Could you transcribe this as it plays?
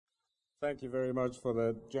Thank you very much for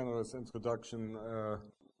that generous introduction.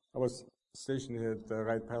 I was stationed here at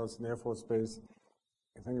Wright-Patterson Air Force Base.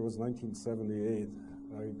 I think it was 1978.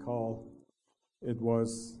 I recall it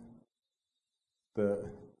was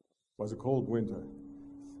a cold winter,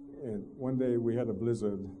 and one day we had a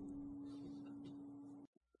blizzard.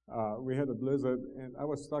 And I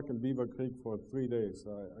was stuck in Beaver Creek for 3 days.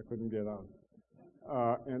 I couldn't get out.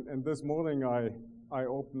 And this morning I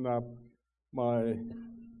opened up my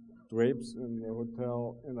drapes in the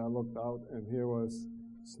hotel, and I looked out, and here was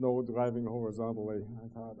snow driving horizontally. I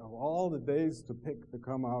thought, of all the days to pick to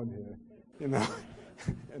come out here,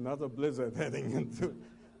 another blizzard heading into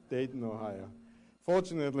Dayton, Ohio.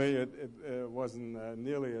 Fortunately, it wasn't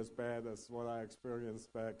nearly as bad as what I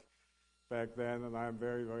experienced back then, and I'm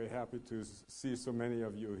very, very happy to see so many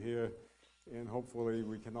of you here, and hopefully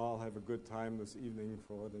we can all have a good time this evening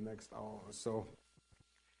for the next hour or so.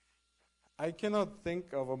 I cannot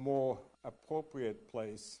think of a more appropriate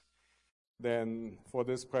place for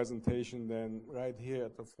this presentation than right here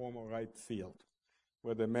at the former Wright Field,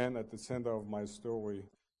 where the men at the center of my story,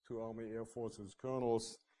 two Army Air Forces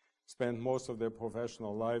colonels, spent most of their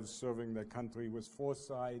professional lives serving their country with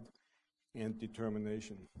foresight and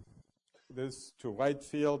determination. It is to Wright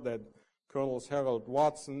Field that Colonels Harold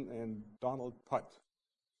Watson and Donald Putt,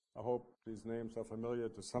 I hope these names are familiar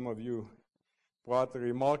to some of you, brought the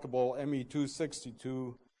remarkable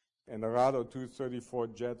Me-262 and Arado 234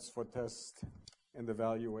 jets for test and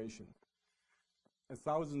evaluation.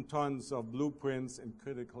 1,000 tons of blueprints and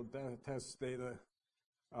critical test data,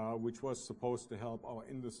 which was supposed to help our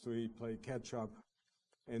industry play catch-up,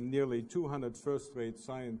 and nearly 200 first-rate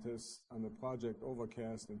scientists on the Project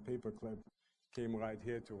Overcast and Paperclip came right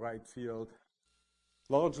here to Wright Field,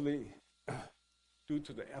 largely due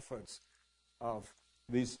to the efforts of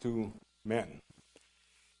these two men.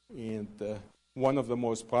 And one of the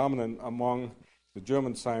most prominent among the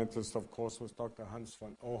German scientists, of course, was Dr. Hans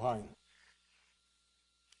von Ohain.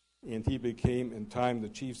 And he became, in time, the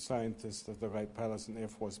chief scientist of the Wright-Patterson Air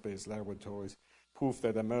Force Base Laboratories, proof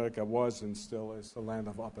that America was and still is the land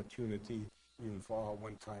of opportunity, even for our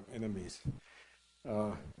one-time enemies.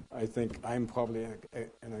 I think I'm probably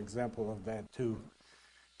an example of that, too.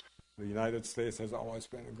 The United States has always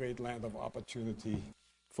been a great land of opportunity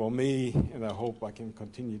for me, and I hope I can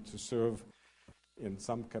continue to serve in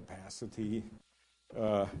some capacity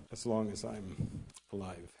as long as I'm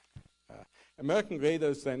alive. American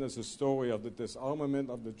Raiders, then, is a story of the disarmament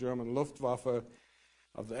of the German Luftwaffe,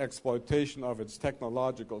 of the exploitation of its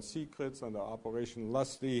technological secrets under Operation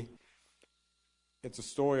Lusty. It's a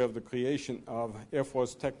story of the creation of Air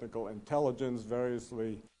Force Technical Intelligence,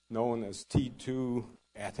 variously known as T2,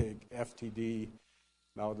 ATIC, FTD,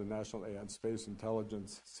 now the National Air and Space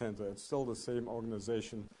Intelligence Center. It's still the same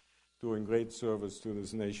organization doing great service to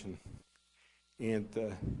this nation. And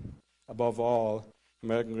above all,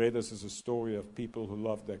 American Raiders is a story of people who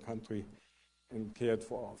loved their country and cared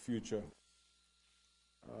for our future.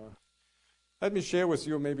 Let me share with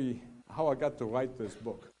you maybe how I got to write this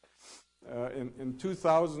book. In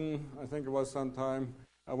 2000, I think it was sometime,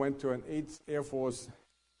 I went to an 8th Air Force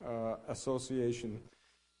Association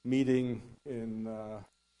meeting in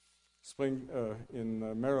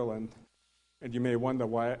Maryland, and you may wonder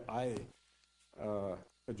why I,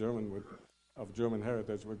 a German of German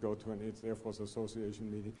heritage, would go to an 8th Air Force Association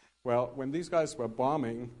meeting. Well, when these guys were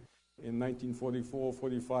bombing in 1944,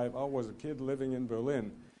 45, I was a kid living in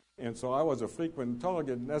Berlin, and so I was a frequent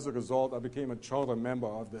target, and as a result, I became a charter member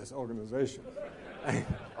of this organization.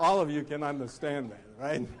 All of you can understand that,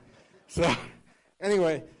 right? So,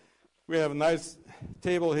 anyway, we have a nice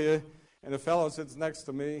table here, and a fellow sits next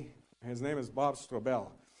to me. His name is Bob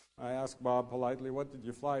Strobel. I asked Bob politely, what did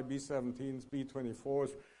you fly, B-17s,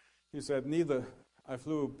 B-24s? He said, neither. I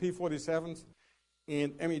flew P-47s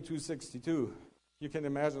and Me-262. You can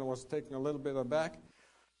imagine I was taken a little bit aback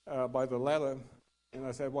by the latter. And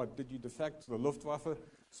I said, what, did you defect to the Luftwaffe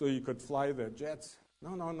so you could fly their jets?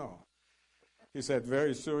 No. He said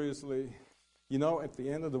very seriously, you know, at the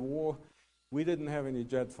end of the war, we didn't have any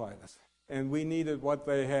jet fighters. And we needed what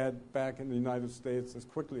they had back in the United States as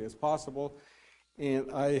quickly as possible. And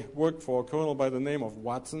I worked for a colonel by the name of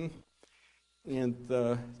Watson. And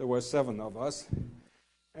there were 7 of us.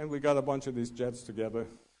 And we got a bunch of these jets together.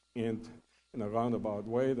 And in a roundabout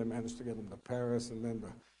way, they managed to get them to Paris and then to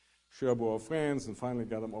Cherbourg, France, and finally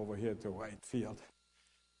got them over here to Wright Field.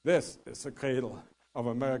 This is the cradle of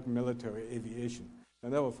American military aviation. I'll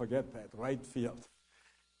never forget that, Wright Field,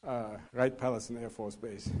 Wright-Patterson Air Force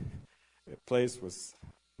Base, a place with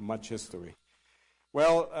much history.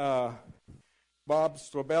 Well, Bob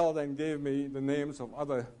Strobel then gave me the names of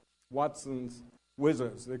other Watsons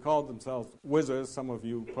whizzers. They called themselves whizzers. Some of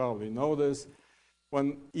you probably know this.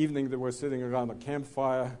 One evening they were sitting around a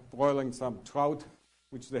campfire broiling some trout,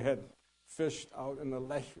 which they had fished out in the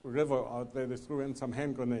Lech River out there. They threw in some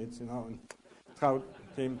hand grenades, and trout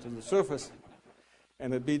came to the surface.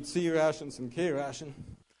 And it beat C rations and K ration.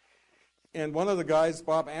 And one of the guys,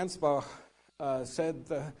 Bob Ansbach, said,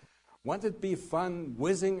 wouldn't it be fun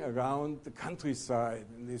whizzing around the countryside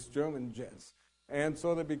in these German jets? And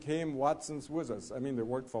so they became Watson's Whizzers. I mean, they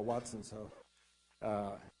worked for Watson.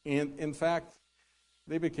 And in fact,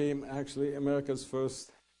 they became actually America's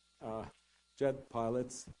first jet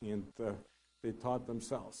pilots, and they taught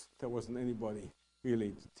themselves. There wasn't anybody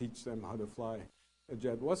really to teach them how to fly a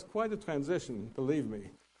jet. It was quite a transition, believe me.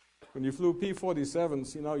 When you flew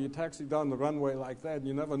P-47s, you taxied down the runway like that, and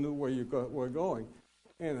you never knew where you were going.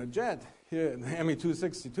 In a jet, here in the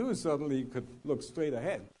ME-262, suddenly you could look straight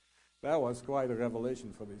ahead. That was quite a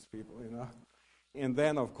revelation for these people, And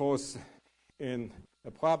then, of course, in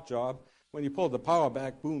a prop job, when you pulled the power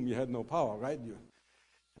back, boom, you had no power, right?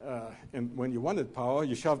 And when you wanted power,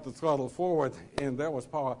 you shoved the throttle forward, and there was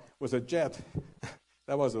power. With a jet,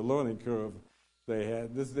 that was a learning curve they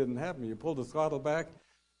had. This didn't happen. You pull the throttle back,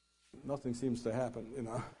 nothing seems to happen,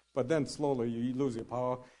 But then slowly you lose your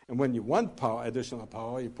power, and when you want power, additional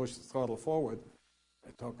power, you push the throttle forward.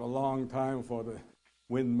 It took a long time for the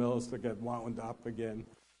windmills to get wound up again.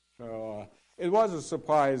 So it was a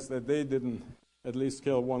surprise that they didn't at least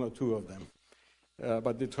kill one or two of them.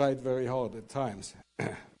 But they tried very hard at times.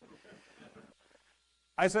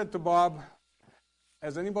 I said to Bob,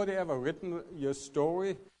 has anybody ever written your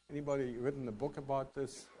story? Anybody written a book about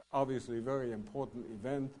this? Obviously, very important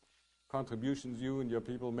event, contributions you and your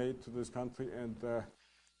people made to this country. And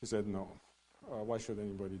he said, no. Why should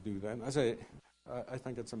anybody do that? And I say, I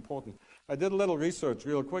think it's important. I did a little research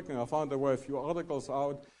real quick, and I found there were a few articles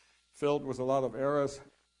out filled with a lot of errors.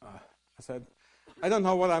 I said, I don't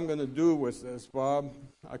know what I'm going to do with this, Bob.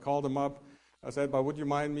 I called him up. I said, but would you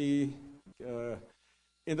mind me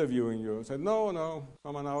interviewing you? I said, no,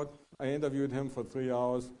 come on out. I interviewed him for 3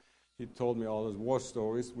 hours. He told me all his war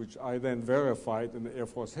stories, which I then verified in the Air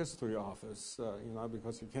Force History Office,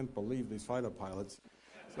 because you can't believe these fighter pilots.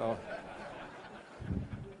 So,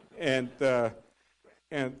 and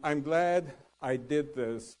I'm glad I did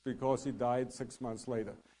this because he died 6 months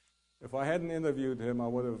later. If I hadn't interviewed him, I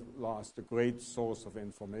would have lost a great source of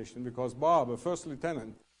information, because Bob, a first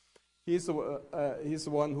lieutenant, he's the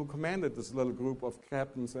one who commanded this little group of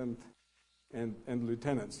captains and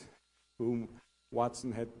lieutenants whom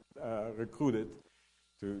Watson had recruited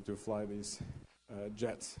to fly these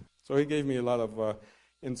jets. So he gave me a lot of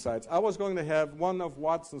insights. I was going to have one of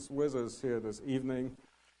Watson's whizzers here this evening,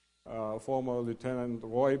 former Lieutenant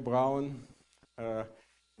Roy Brown,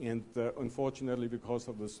 and unfortunately, because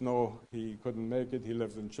of the snow, he couldn't make it. He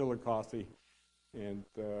lives in Chillicothe, and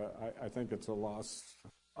I think it's a loss.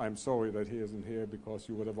 I'm sorry that he isn't here, because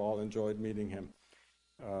you would have all enjoyed meeting him.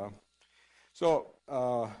 So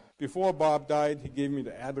before Bob died, he gave me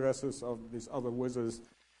the addresses of these other whizzers,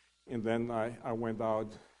 and then I went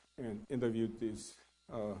out and interviewed these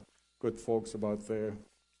good folks about their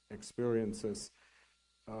experiences.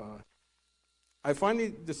 I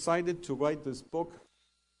finally decided to write this book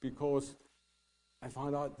because I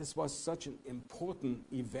found out this was such an important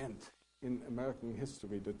event in American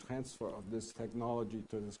history, the transfer of this technology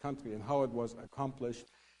to this country and how it was accomplished.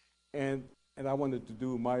 And I wanted to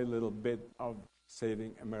do my little bit of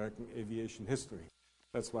saving American aviation history.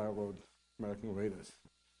 That's why I wrote American Raiders,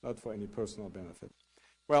 not for any personal benefit.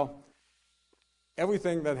 Well,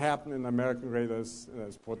 everything that happened in American Raiders,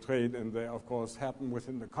 as portrayed in there, of course, happened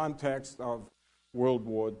within the context of World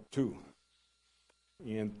War II.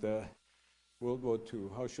 And World War II,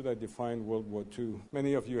 how should I define World War II?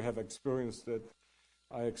 Many of you have experienced it.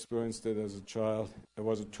 I experienced it as a child. It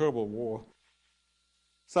was a terrible war.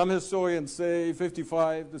 Some historians say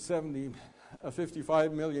 55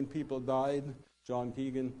 million people died, John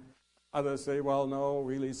Keegan. Others say, well, no,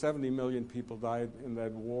 really 70 million people died in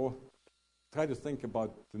that war. Try to think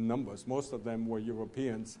about the numbers. Most of them were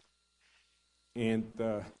Europeans.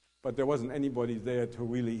 But there wasn't anybody there to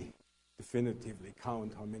really definitively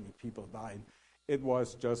count how many people died. It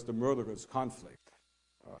was just a murderous conflict.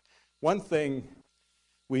 One thing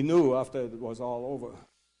we knew after it was all over,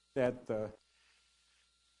 that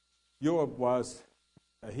Europe was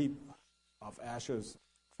a heap of ashes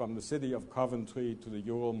from the city of Coventry to the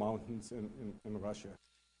Ural Mountains in Russia.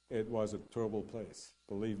 It was a terrible place,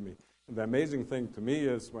 believe me. And the amazing thing to me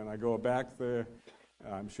is when I go back there,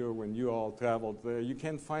 I'm sure when you all traveled there, you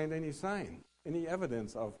can't find any sign, any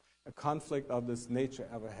evidence of a conflict of this nature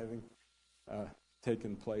ever having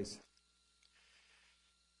taken place.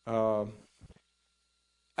 I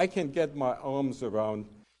can get my arms around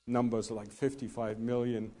numbers like 55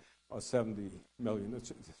 million or 70 million.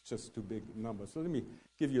 It's just too big numbers. So let me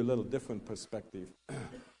give you a little different perspective.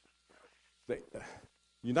 The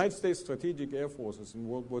United States Strategic Air Forces in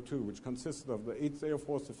World War II, which consisted of the 8th Air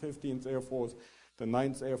Force, the 15th Air Force, the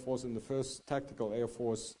 9th Air Force, and the 1st Tactical Air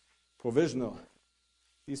Force Provisional.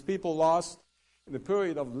 These people lost, in a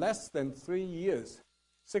period of less than 3 years,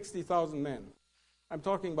 60,000 men. I'm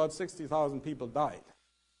talking about 60,000 people died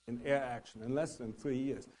in air action in less than 3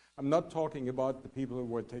 years. I'm not talking about the people who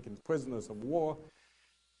were taken prisoners of war,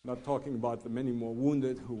 not talking about the many more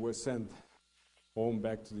wounded who were sent home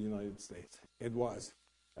back to the United States. It was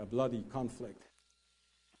a bloody conflict.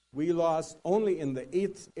 We lost only in the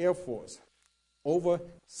 8th Air Force over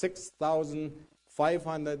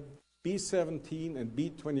 6,500 B-17 and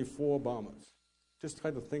B-24 bombers. Just try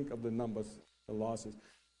to think of the numbers, the losses.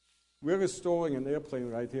 We're restoring an airplane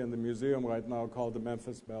right here in the museum right now called the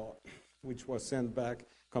Memphis Belle, which was sent back,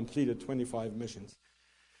 completed 25 missions.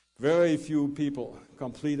 Very few people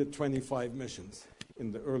completed 25 missions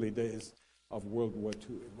in the early days of World War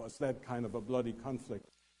II. It was that kind of a bloody conflict.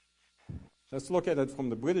 Let's look at it from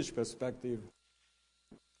the British perspective.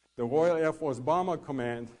 The Royal Air Force Bomber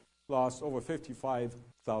Command lost over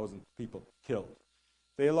 55,000 people killed.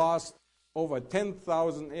 They lost over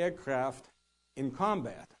 10,000 aircraft in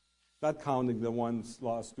combat, not counting the ones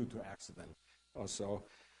lost due to accident or so.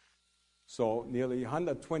 So nearly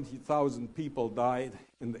 120,000 people died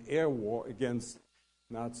in the air war against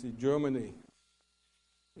Nazi Germany.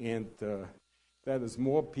 And that is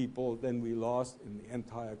more people than we lost in the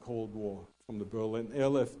entire Cold War, from the Berlin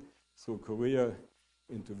airlift through Korea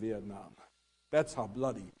into Vietnam. That's how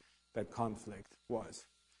bloody that conflict was.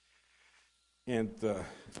 And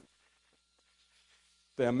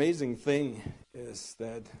the amazing thing is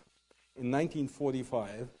that in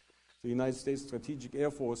 1945, the United States Strategic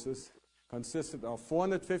Air Forces consisted of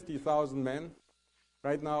 450,000 men.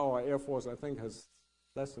 Right now, our Air Force, I think, has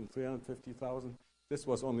less than 350,000. This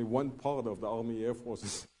was only one part of the Army Air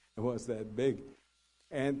Forces. It was that big.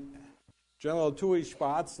 And General Turi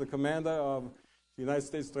Spatz, the commander of the United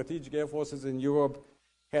States Strategic Air Forces in Europe,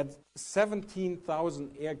 had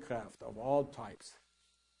 17,000 aircraft of all types.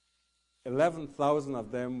 11,000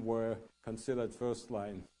 of them were considered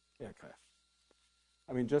first-line aircraft.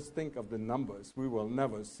 I mean, just think of the numbers. We will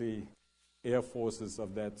never see air forces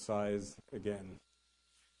of that size again.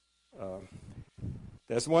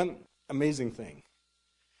 There's one amazing thing.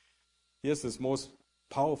 Here's this most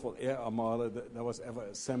powerful air armada that was ever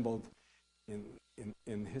assembled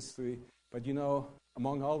in history. But you know,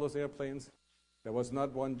 among all those airplanes, there was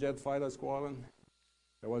not one jet fighter squadron.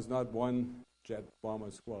 There was not one jet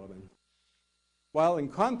bomber squadron. While in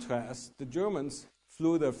contrast, the Germans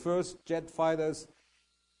flew their first jet fighters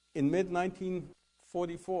in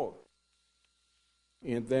mid-1944.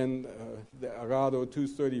 And then the Arado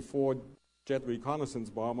 234 jet reconnaissance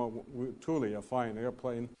bomber, truly a fine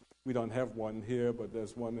airplane. We don't have one here, but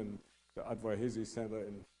there's one in the Advar-Hazy Center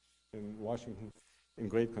in Washington in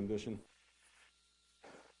great condition.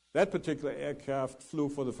 That particular aircraft flew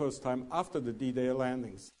for the first time after the D-Day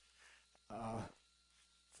landings.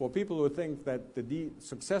 For people who think that the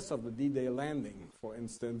success of the D-Day landing, for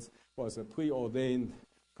instance, was a preordained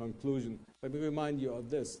conclusion, let me remind you of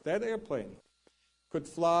this. That airplane could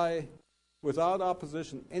fly without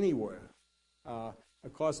opposition anywhere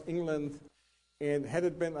across England, and had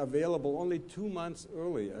it been available only 2 months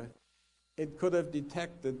earlier, it could have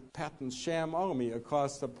detected Patton's sham army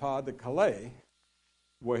across the Pas de Calais,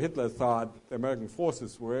 where Hitler thought the American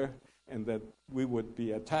forces were, and that we would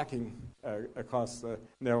be attacking across the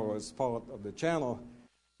narrowest part of the channel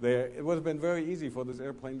there. It would have been very easy for this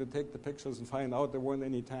airplane to take the pictures and find out there weren't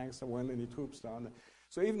any tanks, there weren't any troops down there.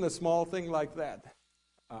 So even a small thing like that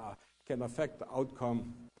can affect the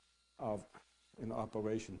outcome of an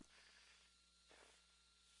operation.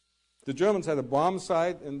 The Germans had a bomb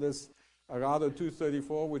sight in this Arado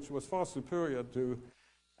 234, which was far superior to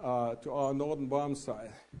our northern bomb sight,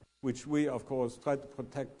 which we, of course, tried to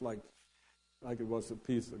protect like it was a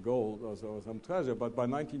piece of gold or some treasure. But by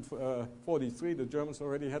 1943, the Germans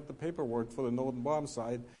already had the paperwork for the northern bomb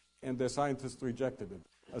sight, and their scientists rejected it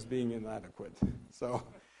as being inadequate. So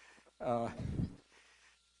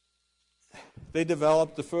they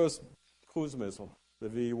developed the first cruise missile, the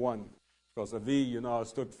V-1, because the V, you know,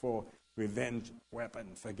 stood for revenge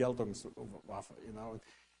weapon, Vergeltungswaffe, you know.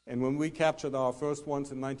 And when we captured our first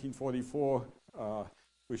ones in 1944,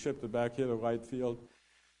 we shipped it back here to Wright Field,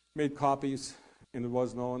 made copies, and it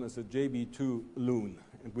was known as a JB-2 Loon.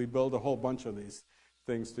 And we built a whole bunch of these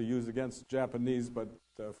things to use against the Japanese, but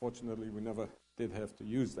fortunately we never did have to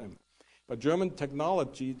use them. But German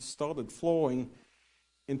technology started flowing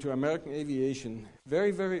into American aviation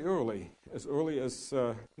very, very early as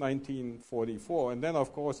 1944. And then,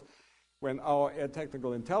 of course, when our air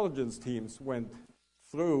technical intelligence teams went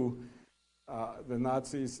through the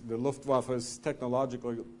Nazis, the Luftwaffe's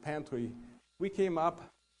technological pantry, we came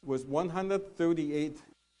up with 138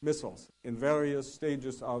 missiles in various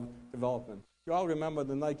stages of development. You all remember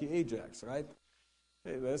the Nike Ajax, right?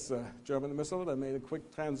 Hey, there's a German missile that made a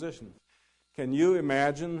quick transition. Can you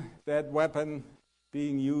imagine that weapon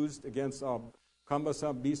being used against our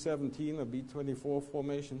cumbersome B-17 or B-24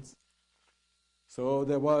 formations? So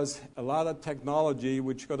there was a lot of technology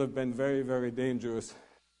which could have been very, very dangerous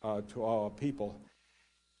to our people.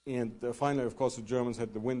 And finally, of course, the Germans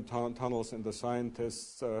had the wind tunnels and the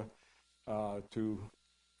scientists to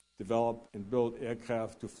develop and build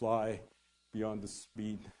aircraft to fly beyond the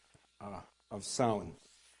speed of sound.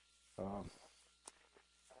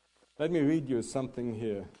 Let me read you something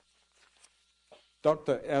here.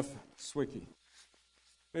 Dr. F. Zwicky.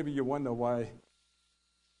 Maybe you wonder why.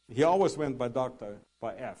 He always went by doctor,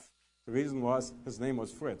 by F. The reason was his name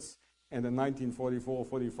was Fritz. And in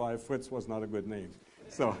 1944-45, Fritz was not a good name.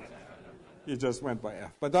 So he just went by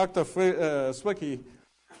F. But Dr. Zwicky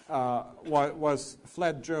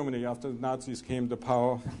fled Germany after the Nazis came to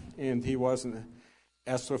power, and he was an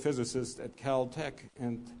astrophysicist at Caltech.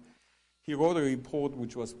 And he wrote a report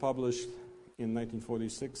which was published in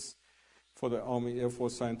 1946 for the Army Air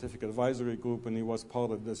Force Scientific Advisory Group, and he was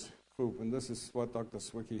part of this group. And this is what Dr.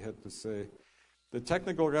 Zwicky had to say. The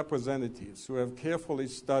technical representatives who have carefully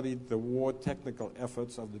studied the war technical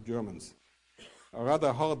efforts of the Germans are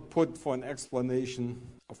rather hard put for an explanation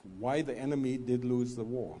of why the enemy did lose the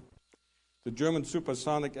war. The German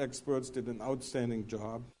supersonic experts did an outstanding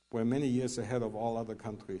job, were many years ahead of all other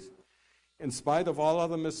countries. In spite of all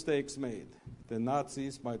other mistakes made, the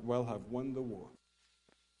Nazis might well have won the war.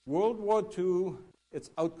 World War II, its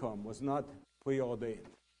outcome was not preordained.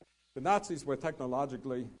 The Nazis were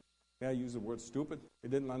technologically, may I use the word stupid? They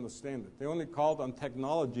didn't understand it. They only called on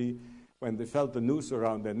technology when they felt the noose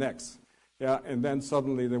around their necks. Yeah, and then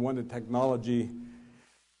suddenly they wanted technology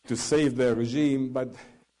to save their regime, but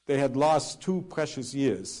they had lost 2 precious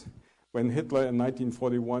years when Hitler in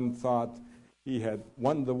 1941 thought he had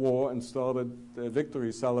won the war and started the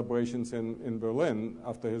victory celebrations in Berlin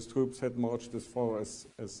after his troops had marched as far as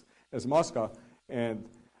Moscow. And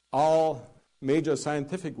all major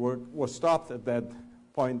scientific work was stopped at that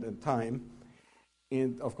point in time.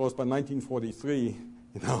 And of course, by 1943,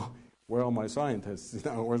 where are my scientists?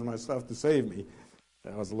 Where's my stuff to save me?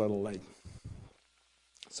 That was a little late.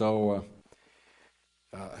 So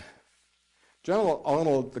General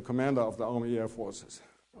Arnold, the commander of the Army Air Forces,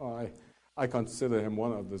 I consider him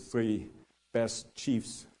one of the 3 best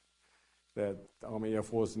chiefs that the Army Air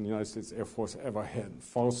Force and the United States Air Force ever had.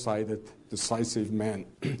 Far-sighted, decisive man.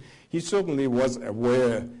 He certainly was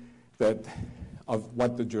aware of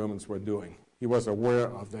what the Germans were doing. He was aware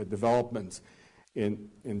of their developments in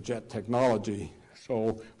jet technology.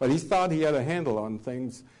 But he thought he had a handle on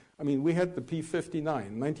things. I mean, we had the P-59.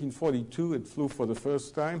 In 1942, it flew for the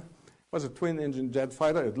first time. It was a twin-engine jet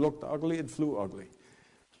fighter. It looked ugly. It flew ugly.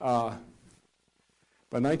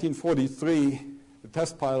 By 1943, the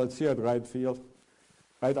test pilots here at Wright Field,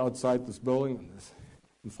 right outside this building,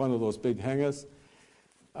 in front of those big hangars,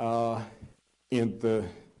 and the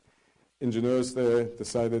engineers there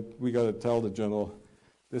decided, we got to tell the general,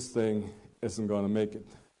 this thing isn't going to make it.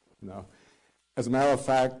 As a matter of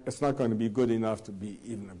fact, it's not going to be good enough to be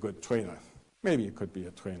even a good trainer. Maybe it could be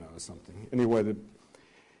a trainer or something. Anyway,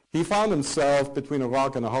 he found himself between a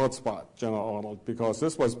rock and a hard spot, General Arnold, because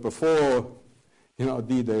this was before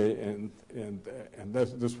D-Day, and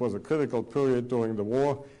this was a critical period during the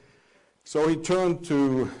war. So he turned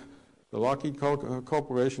to the Lockheed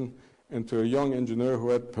Corporation and to a young engineer who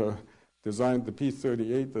had designed the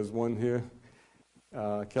P-38. There's one here,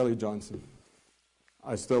 Kelly Johnson.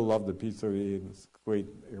 I still love the P-38. It's a great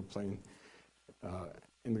airplane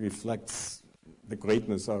and reflects the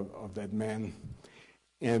greatness of that man.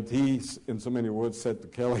 And he, in so many words, said to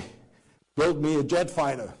Kelly, build me a jet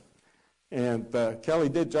fighter. And Kelly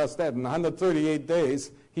did just that. In 138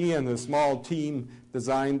 days, he and his small team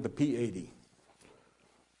designed the P-80.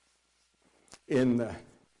 In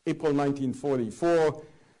April 1944,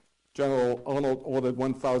 General Arnold ordered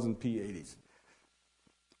 1,000 P-80s.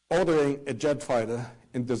 Ordering a jet fighter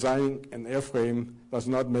and designing an airframe does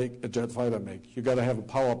not make a jet fighter make. You've got to have a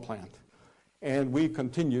power plant. And we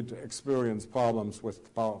continued to experience problems with the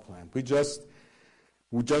power plant. We just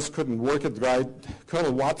couldn't work it right.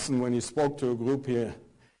 Colonel Watson, when he spoke to a group here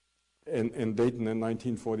in Dayton in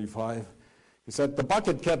 1945, He said the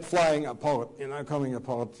bucket kept flying apart, coming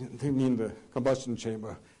apart, I mean the combustion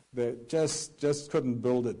chamber. They just couldn't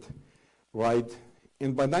build it right.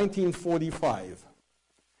 And by 1945,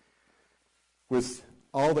 with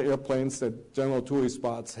all the airplanes that General Touré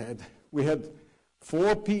Spots had, we had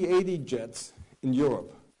 4 P-80 jets in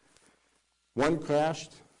Europe. One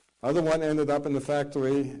crashed, other one ended up in the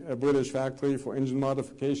factory, a British factory for engine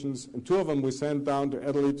modifications, and 2 of them we sent down to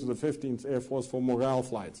Italy to the 15th Air Force for morale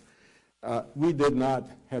flights. We did not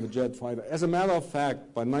have a jet fighter. As a matter of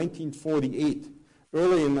fact, by 1948,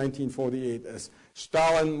 early in 1948, as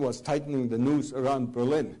Stalin was tightening the noose around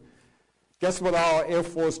Berlin, guess what our Air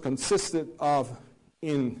Force consisted of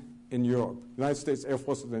in Europe? The United States Air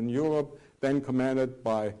Force was in Europe, then commanded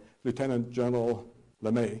by Lieutenant General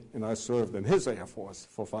LeMay, and I served in his Air Force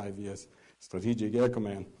for 5 years, Strategic Air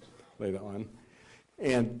Command later on.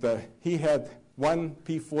 And he had 1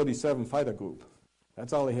 P-47 fighter group.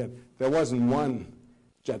 That's all he had. There wasn't one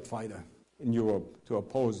jet fighter in Europe to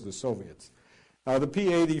oppose the Soviets. Now, the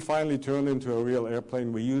P-80 finally turned into a real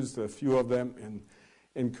airplane. We used a few of them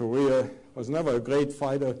in Korea. It was never a great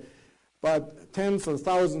fighter, but tens of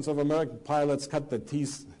thousands of American pilots cut their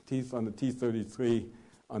teeth on the T-33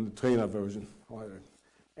 on the trainer version,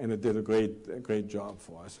 and it did a great job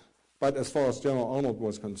for us. But as far as General Arnold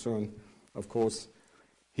was concerned, of course,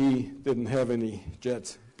 he didn't have any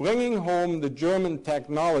jets. Bringing home the German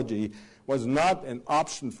technology was not an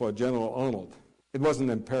option for General Arnold. It was an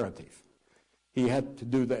imperative. He had to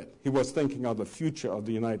do that. He was thinking of the future of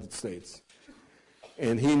the United States.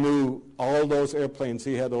 And he knew all those airplanes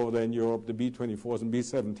he had over there in Europe, the B-24s and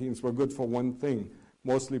B-17s, were good for one thing,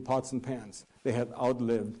 mostly pots and pans. They had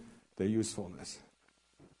outlived their usefulness.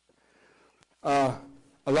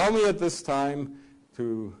 Allow me at this time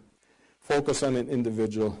to focus on an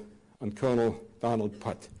individual, on Colonel Donald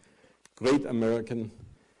Putt, great American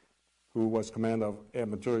who was commander of Air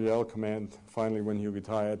Materiel Command finally when he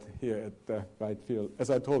retired here at Wright Field. As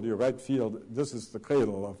I told you, Wright Field, this is the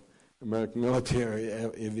cradle of American military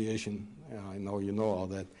aviation. I know you know all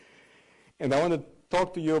that. And I want to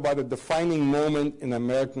talk to you about a defining moment in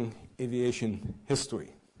American aviation history.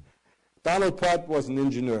 Donald Putt was an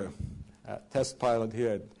engineer, a test pilot here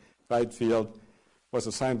at Wright Field, was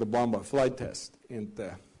assigned the bomber flight test. And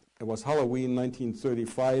it was Halloween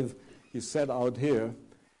 1935. He set out here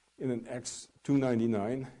in an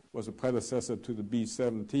X-299, was a predecessor to the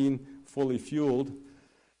B-17, fully fueled.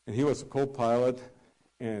 And he was a co-pilot,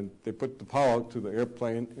 and they put the power to the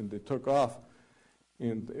airplane, and they took off.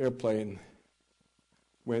 And the airplane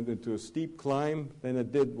went into a steep climb. Then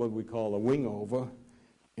it did what we call a wing over,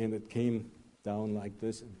 and it came down like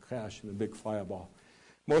this and crashed in a big fireball.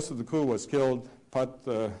 Most of the crew was killed. Putt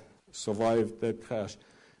survived that crash.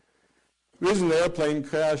 The reason the airplane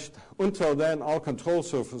crashed, until then, all control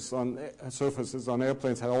surfaces on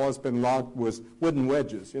airplanes had always been locked with wooden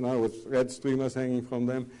wedges, with red streamers hanging from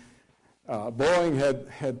them. Boeing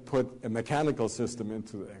had put a mechanical system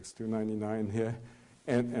into the X-299 here,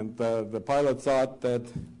 and the pilot thought that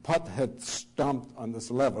Putt had stomped on this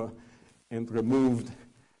lever and removed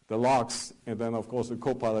the locks, and then, of course, the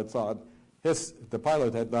co-pilot thought the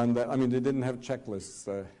pilot had done that. I mean, they didn't have checklists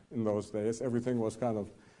in those days. Everything was kind of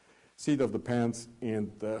seat of the pants,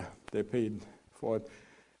 and they paid for it.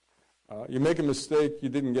 You make a mistake, you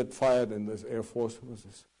didn't get fired in this Air Force.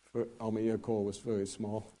 Army Air Corps was very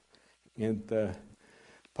small. And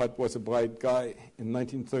Putt was a bright guy. In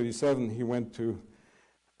 1937, he went to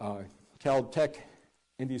Caltech,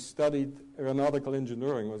 and he studied aeronautical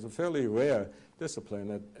engineering. It was a fairly rare discipline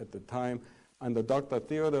at the time, under Dr.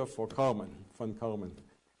 Theodor von Karman.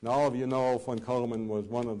 Now, all of you know von Karman was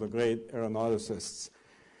one of the great aeronauticists.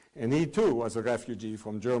 And he, too, was a refugee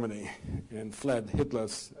from Germany and fled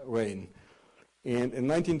Hitler's reign. And in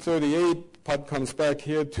 1938, Putt comes back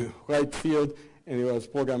here to Wright Field, and he was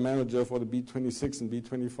program manager for the B-26 and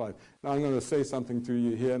B-25. Now, I'm going to say something to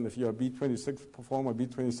you here, and if you're a B-26 performer,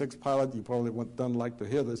 B-26 pilot, you probably don't like to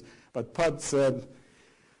hear this, but Putt said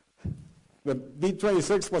the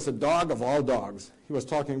B-26 was a dog of all dogs. He was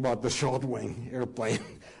talking about the short-wing airplane.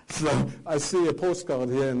 So I see a postcard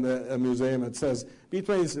here in the museum. It says,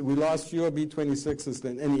 B-26, we lost fewer B-26s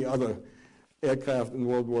than any other aircraft in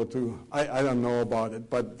World War II. I don't know about it,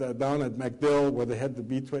 but down at MacDill, where they had the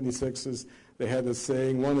B-26s, they had a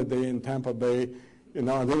saying, one a day in Tampa Bay. They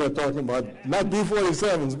were talking about not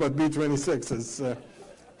B-47s, but B-26s.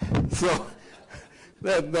 So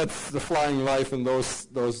that's the flying life in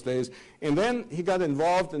those days. And then he got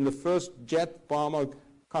involved in the first jet bomber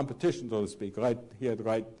competition, so to speak, right here at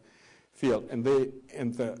Wright Field. And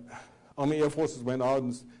the Army Air Forces went out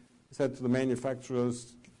and said to the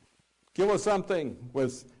manufacturers, give us something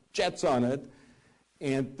with jets on it.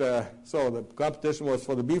 And so the competition was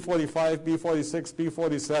for the B-45, B-46,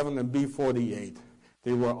 B-47, and B-48.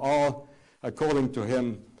 They were all, according to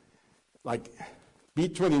him, like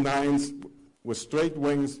B-29s with straight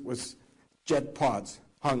wings with jet pods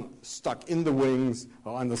stuck in the wings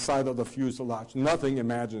or on the side of the fuselage. Nothing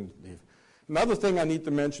imaginative. Another thing I need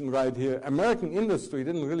to mention right here, American industry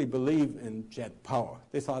didn't really believe in jet power.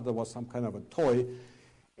 They thought there was some kind of a toy.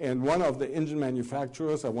 And one of the engine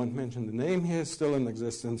manufacturers, I won't mention the name here, still in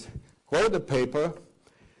existence, wrote a paper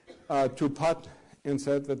to Putt and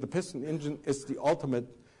said that the piston engine is the ultimate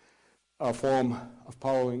form of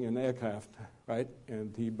powering an aircraft, right?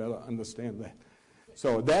 And he better understand that.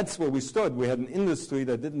 So that's where we stood. We had an industry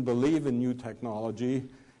that didn't believe in new technology,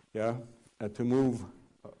 to move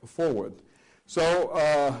forward.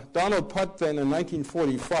 So Donald Putt then in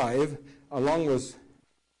 1945, along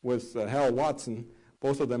with Hal Watson,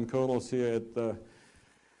 both of them colonels here at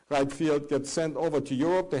Wright Field, get sent over to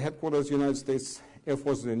Europe. The headquarters of the United States Air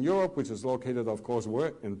Force in Europe, which is located, of course,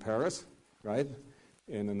 where? In Paris, right?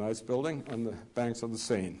 In a nice building on the banks of the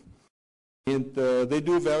Seine. And they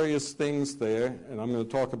do various things there, and I'm going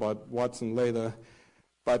to talk about Watson later.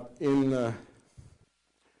 But on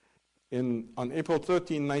April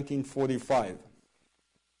 13, 1945,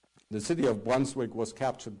 the city of Brunswick was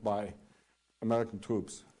captured by American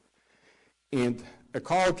troops. And a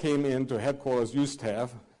call came in to headquarters USTAF,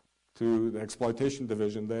 to the exploitation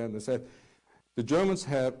division there, and they said, the Germans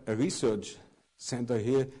have a research center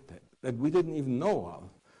here that we didn't even know of.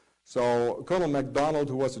 So Colonel MacDonald,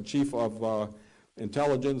 who was the chief of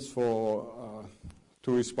intelligence for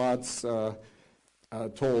two response,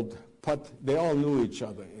 told Putt, they all knew each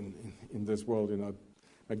other in this world,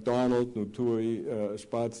 MacDonald, Nuturi,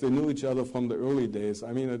 Spatz, they knew each other from the early days.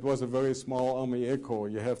 I mean, it was a very small Army Air Corps.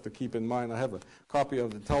 You have to keep in mind, I have a copy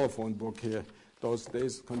of the telephone book here. Those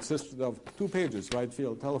days consisted of 2 pages, Wright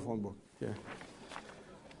Field telephone book here.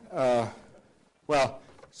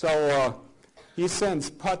 So he sends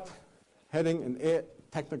Putt, heading an air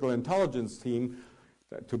technical intelligence team,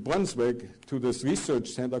 to Brunswick, to this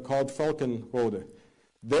research center called Falkenrode.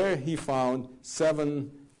 There he found 7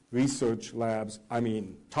 research labs. I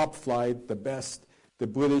mean, top flight, the best. The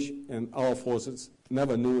British and our forces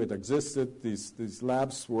never knew it existed. These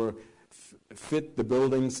labs were fit the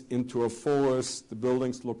buildings into a forest. The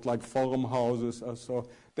buildings looked like farmhouses. So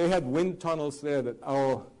they had wind tunnels there that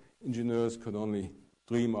our engineers could only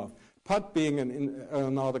dream of. Putt, being an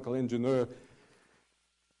aeronautical engineer,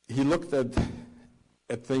 he looked at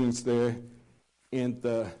things there, and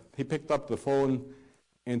he picked up the phone,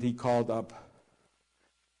 and he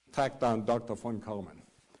tracked down Dr. von Karman.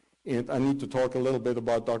 And I need to talk a little bit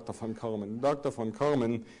about Dr. von Karman. Dr. von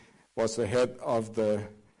Karman was the head of the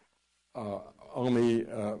Army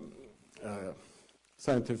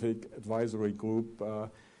Scientific Advisory Group,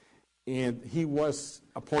 and he was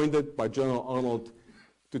appointed by General Arnold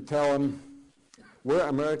to tell him where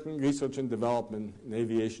American research and development in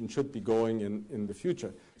aviation should be going in the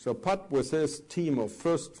future. So Putt, with his team of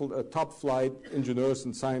top flight engineers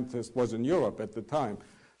and scientists, was in Europe at the time.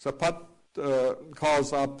 So Putt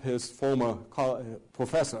calls up his former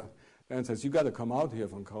professor and says, you got to come out here,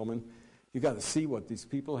 von Karman. You got to see what these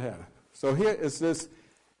people have. So here is this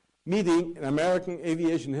meeting in American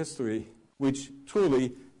aviation history which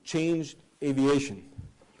truly changed aviation.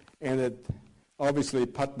 And obviously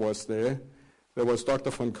Putt was there. There was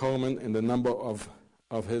Dr. von Karman and a number of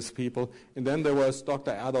his people. And then there was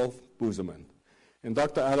Dr. Adolf Busemann. And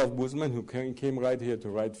Dr. Adolf Busemann, who came right here to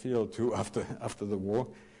Wright Field too after the war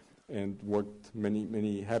and worked many,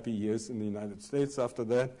 many happy years in the United States after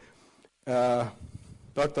that.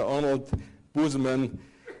 Dr. Arnold Busemann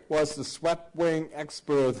was the swept wing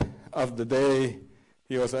expert of the day.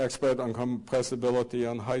 He was an expert on compressibility,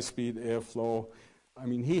 on high-speed airflow. I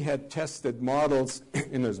mean, he had tested models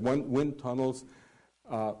in his wind tunnels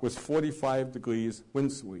with 45 degrees wing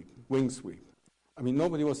sweep. I mean,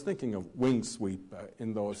 nobody was thinking of wing sweep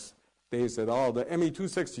in those days at all. The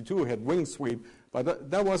ME-262 had wing sweep,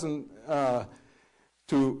 but that wasn't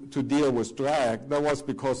to deal with drag. That was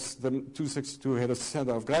because the 262 had a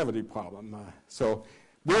center of gravity problem. So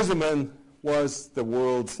Busemann was the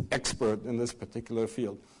world's expert in this particular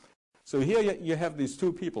field. So here you have these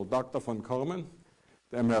 2 people, Dr. von Karman,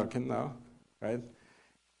 the American now, right,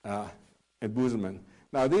 and Busemann.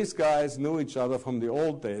 Now, these guys knew each other from the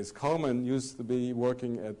old days. Karman used to be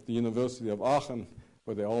working at the University of Aachen,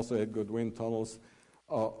 where they also had good wind tunnels.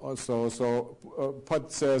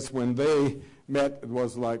 Putt says when they met, it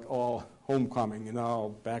was like all homecoming,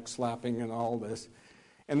 backslapping and all this.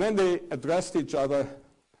 And then they addressed each other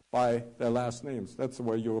by their last names. That's the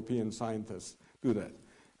way European scientists do that.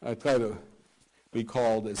 I try to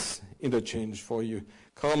recall this interchange for you.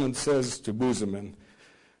 Carmen says to Buseman,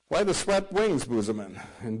 "Why the swept wings, Buseman?"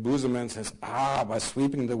 And Buseman says, "By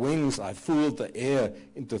sweeping the wings, I fooled the air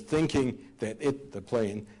into thinking that it, the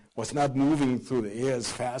plane, was not moving through the air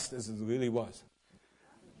as fast as it really was."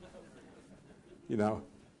 You know,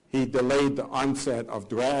 he delayed the onset of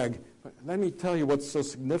drag. But let me tell you what's so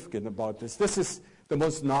significant about this. This is the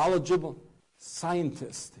most knowledgeable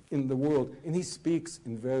scientist in the world, and he speaks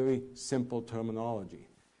in very simple terminology.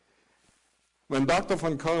 When Dr.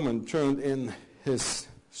 von Karman turned in his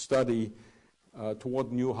study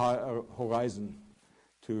toward New Horizon,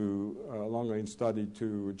 to long-range study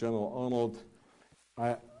to General Arnold,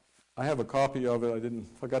 I have a copy of it.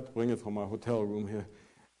 Forgot to bring it from my hotel room here.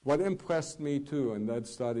 What impressed me, too, in that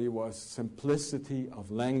study was simplicity of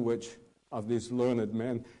language of these learned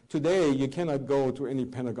men. Today, you cannot go to any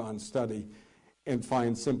Pentagon study and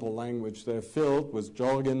find simple language. They're filled with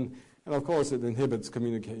jargon, and of course, it inhibits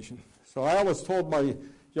communication. So I always told my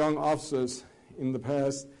young officers in the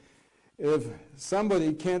past, if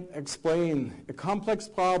somebody can't explain a complex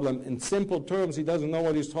problem in simple terms, he doesn't know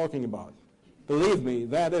what he's talking about. Believe me,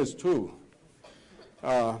 that is true.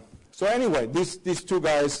 So anyway, these two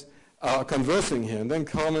guys are conversing here, and then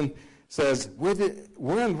Carmen says,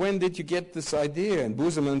 where and when did you get this idea? And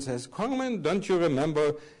Buseman says, "Carmen, don't you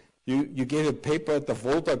remember you gave a paper at the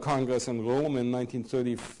Volta Congress in Rome in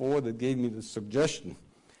 1934 that gave me the suggestion?"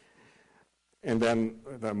 And then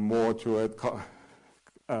more to it.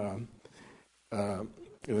 And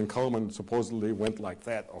Carmen supposedly went like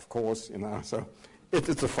that, of course, you know. So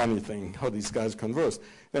it's a funny thing how these guys converse.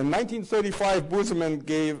 In 1935, Buseman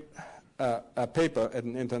gave a paper at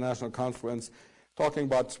an international conference talking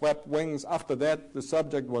about swept wings. After that, the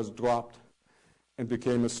subject was dropped and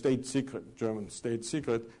became a state secret, German state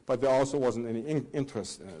secret, but there also wasn't any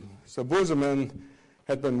interest in it. So Buseman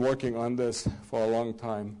had been working on this for a long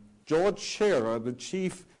time. George Scherer, the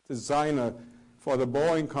chief designer for the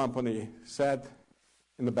Boeing company, sat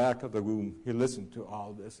in the back of the room. He listened to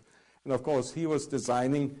all this. And of course, he was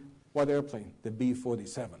designing what airplane? The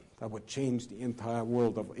B-47. That would change the entire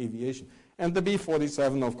world of aviation. And the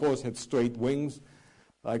B-47, of course, had straight wings,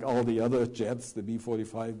 like all the other jets, the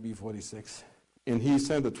B-45, B-46. And he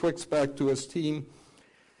sent a Twix back to his team,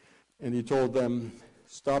 and he told them,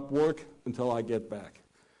 "Stop work until I get back."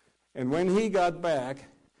 And when he got back,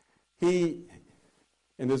 he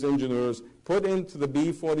and his engineers put into the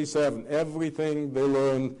B-47 everything they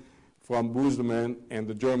learned from Buseman and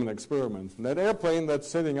the German experiments. And that airplane that's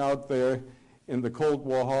sitting out there in the Cold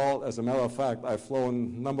War Hall, as a matter of fact, I've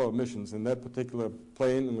flown a number of missions in that particular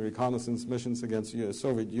plane and reconnaissance missions against the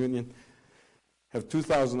Soviet Union. Have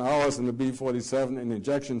 2,000 hours in the B-47 in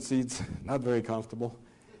ejection seats, not very comfortable.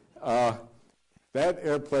 That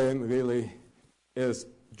airplane really is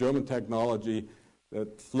German technology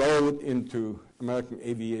that flowed into American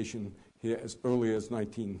aviation here as early as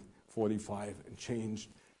 1945 and changed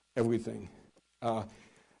everything.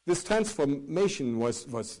 This transformation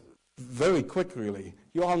was very quick, really.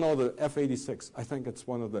 You all know the F-86. I think it's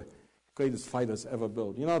one of the greatest fighters ever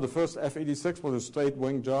built. You know, the first F-86 was a straight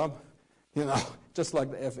wing job, you know, just like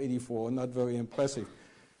the F-84, not very impressive.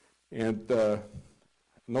 And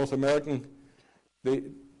North American,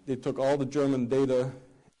 they took all the German data,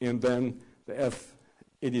 and then the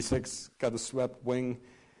F-86 got a swept wing,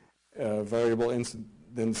 variable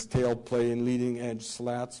incidence tailplane, leading edge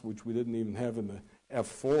slats, which we didn't even have in the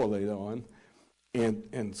F-4 later on,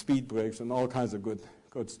 and speed brakes and all kinds of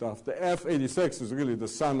good stuff. The F-86 is really the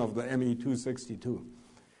son of the Me-262.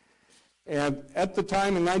 And at the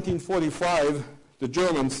time in 1945, the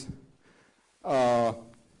Germans, have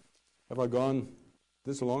I gone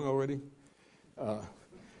this long already?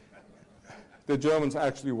 The Germans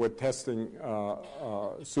actually were testing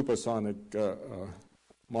supersonic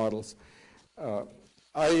models.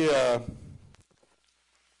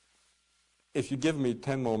 If you give me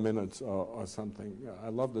 10 more minutes or something, I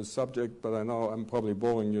love this subject, but I know I'm probably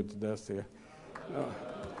boring you to death here.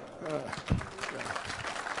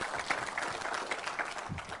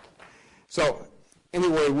 So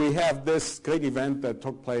anyway, we have this great event that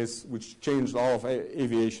took place which changed all of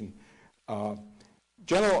aviation.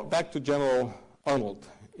 Back to General Arnold,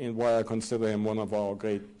 and why I consider him one of our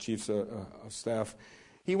great chiefs of staff.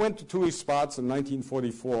 He went to tourist spots in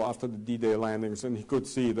 1944 after the D-Day landings, and he could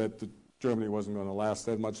see that Germany wasn't going to last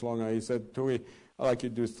that much longer. He said, "Turi, I'd like you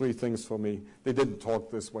to do 3 things for me." They didn't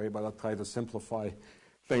talk this way, but I'll try to simplify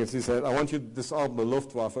things. He said, "I want you to disarm the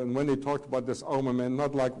Luftwaffe." And when they talked about disarmament,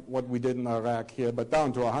 not like what we did in Iraq here, but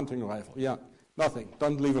down to a hunting rifle. Yeah, nothing.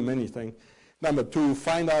 Don't leave them anything. Number 2,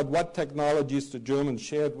 find out what technologies the Germans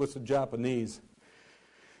shared with the Japanese.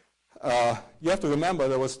 You have to remember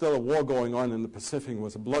there was still a war going on in the Pacific. It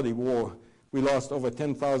was a bloody war. We lost over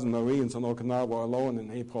 10,000 Marines on Okinawa alone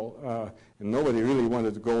in April, and nobody really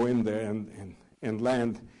wanted to go in there and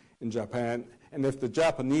land in Japan. And if the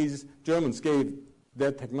Germans gave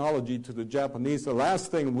their technology to the Japanese, the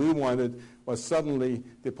last thing we wanted was suddenly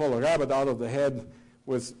they pull a rabbit out of the head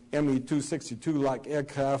with Me-262-like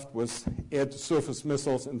aircraft with air-to-surface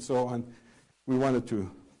missiles and so on. We wanted to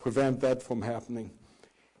prevent that from happening.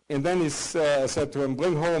 And then he said to him,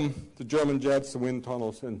 bring home the German jets, the wind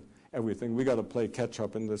tunnels, and everything. We got to play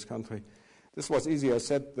catch-up in this country. This was easier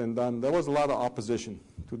said than done. There was a lot of opposition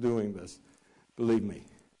to doing this, believe me.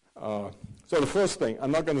 So the first thing,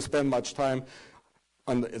 I'm not going to spend much time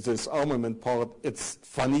on this armament part. It's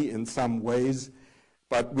funny in some ways,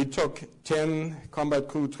 but we took 10 combat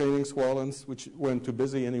crew training squadrons, which weren't too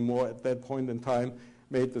busy anymore at that point in time,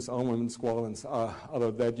 made this armament squadrons out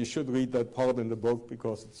of that. You should read that part in the book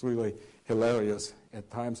because it's really hilarious at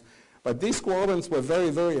times. But these squadrons were very,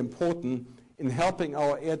 very important in helping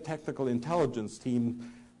our air technical intelligence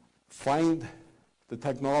team find the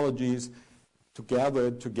technologies to gather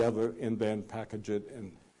it together and then package it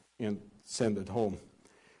and send it home.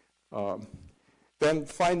 Then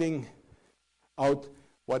finding out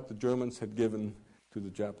what the Germans had given to the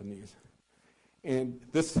Japanese. And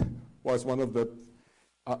this was one of the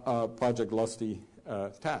Project Lusty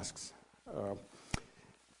tasks.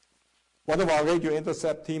 One of our radio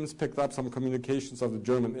intercept teams picked up some communications of the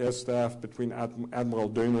German air staff between Admiral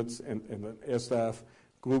Dönitz and an air staff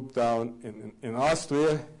group down in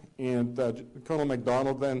Austria. And Colonel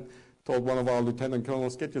MacDonald then told one of our lieutenant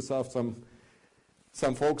colonels, get yourself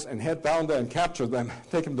some folks and head down there and capture them,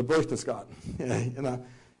 take them to Berchtesgaden.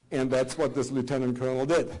 And that's what this lieutenant colonel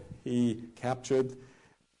did. He captured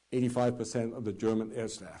 85% of the German air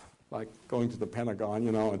staff, like going to the Pentagon,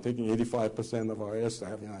 and taking 85% of our air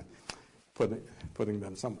staff, putting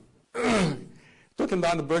them somewhere. Took them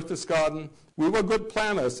down to Berchtesgaden. We were good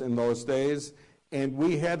planners in those days, and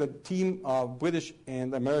we had a team of British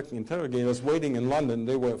and American interrogators waiting in London.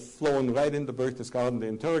 They were flown right into Berchtesgaden. The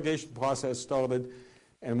interrogation process started,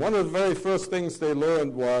 and one of the very first things they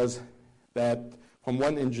learned was that, from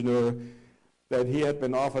one engineer, that he had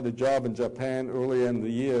been offered a job in Japan earlier in the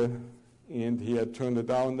year, and he had turned it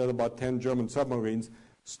down. Then about 10 German submarines,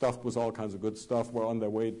 stuffed with all kinds of good stuff, were on their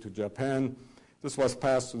way to Japan. This was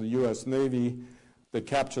passed to the U.S. Navy. They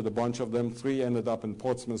captured a bunch of them. 3 ended up in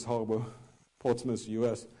Portsmouth Harbor, Portsmouth,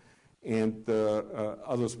 U.S., and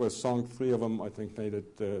others were sunk. 3 of them, I think, made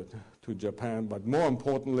it to Japan. But more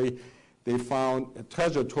importantly, they found a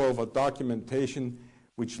treasure trove of documentation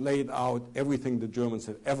which laid out everything the Germans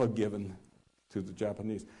had ever given to the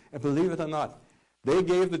Japanese. And believe it or not, they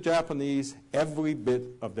gave the Japanese every bit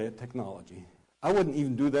of their technology. I wouldn't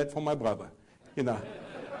even do that for my brother,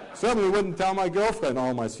 Certainly wouldn't tell my girlfriend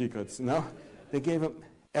all my secrets, They gave him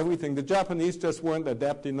everything. The Japanese just weren't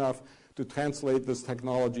adept enough to translate this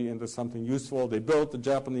technology into something useful. They built the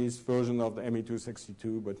Japanese version of the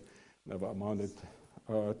Me-262, but never amounted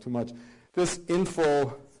too much. This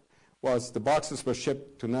info was, the boxes were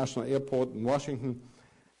shipped to National Airport in Washington.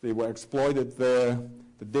 They were exploited there.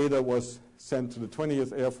 The data was sent to the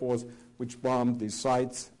 20th Air Force, which bombed these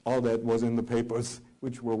sites. All that was in the papers,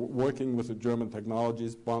 which were working with the German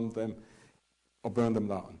technologies, bombed them or burned them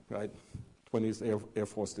down, right? 20th Air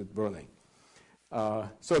Force did burning.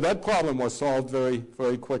 So that problem was solved very,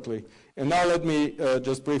 very quickly. And now let me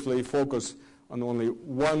just briefly focus on only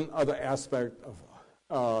one other aspect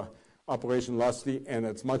of Operation Lusty, and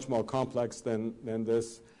it's much more complex than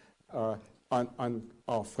this, on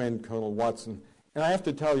our friend Colonel Watson. And I have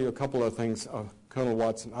to tell you a couple of things of Colonel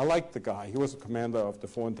Watson. I liked the guy. He was a commander of the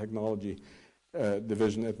Foreign Technology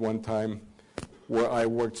Division at one time where I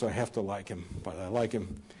worked, so I have to like him, but I like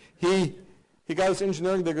him. He got his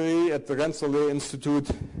engineering degree at the Rensselaer Institute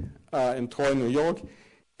in Troy, New York,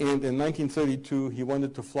 and in 1932 he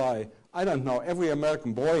wanted to fly. I don't know, every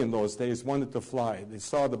American boy in those days wanted to fly. They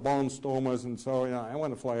saw the barnstormers and so, I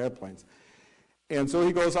want to fly airplanes. And so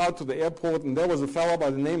he goes out to the airport, and there was a fellow by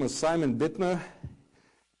the name of Simon Bittner,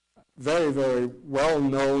 very, very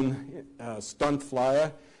well-known stunt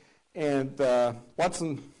flyer. And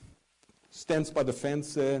Watson stands by the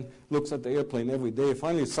fence and looks at the airplane every day.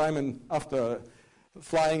 Finally, Simon, after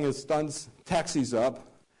flying his stunts, taxis up,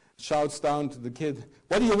 shouts down to the kid,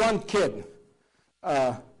 "What do you want, kid?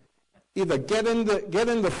 Either get in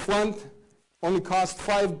the front, only cost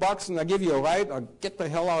 $5 and I'll give you a ride, or get the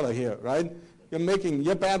hell out of here, right?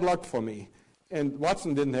 You're bad luck for me." And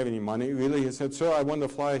Watson didn't have any money, really. He said, "Sir, I want to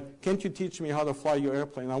fly. Can't you teach me how to fly your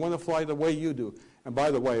airplane? I want to fly the way you do." And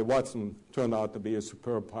by the way, Watson turned out to be a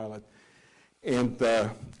superb pilot. And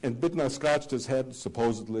Bittner scratched his head,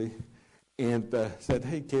 supposedly, and said,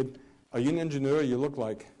 "Hey, kid, are you an engineer? You look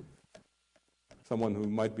like someone who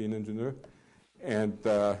might be an engineer." And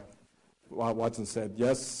Watson said,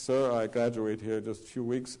 "Yes, sir, I graduate here just a few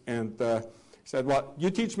weeks." And he said, "Well, you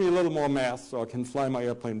teach me a little more math so I can fly my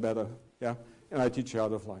airplane better, yeah? And I teach you how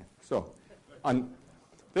to fly." So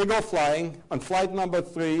they go flying. On flight number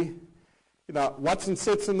 3, Watson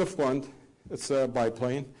sits in the front. It's a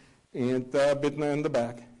biplane. And Bittner in the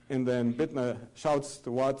back. And then Bittner shouts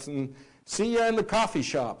to Watson, "See you in the coffee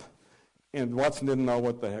shop." And Watson didn't know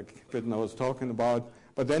what the heck Bittner was talking about.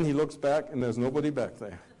 But then he looks back, and there's nobody back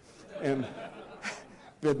there. And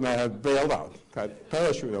Bittner had bailed out.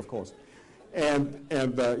 Parachute, of course. And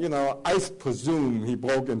I presume he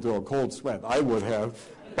broke into a cold sweat. I would have.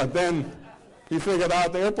 But then he figured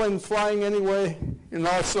out the airplane's flying anyway. And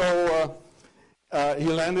also he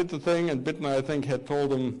landed the thing, and Bittner, I think, had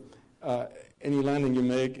told him, any landing you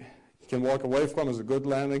make, you can walk away from is a good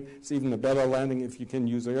landing. It's even a better landing if you can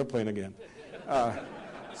use the airplane again.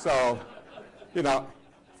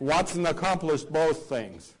 Watson accomplished both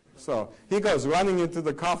things. So he goes running into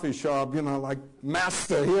the coffee shop, like,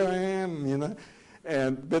 "Master, here I am,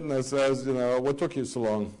 And Bittner says, "What took you so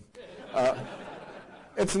long?"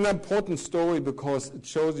 It's an important story because it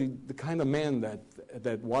shows you the kind of man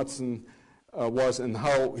that Watson was and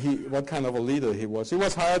what kind of a leader he was. He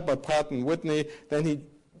was hired by Pratt & Whitney. Then he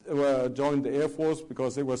joined the Air Force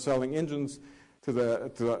because they were selling engines to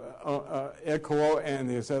the Air Corps, and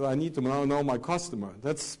he said, "I need to now know my customer."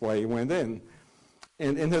 That's why he went in.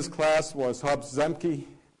 And in his class was Hobbs Zemke.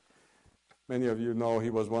 Many of you know he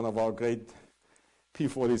was one of our great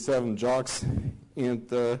P-47 jocks.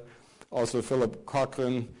 And also Philip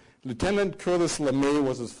Cochran. Lieutenant Curtis LeMay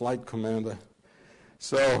was his flight commander.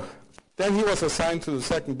 So then he was assigned to the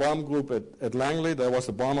 2nd Bomb Group at Langley. There was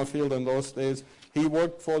a bomber field in those days. He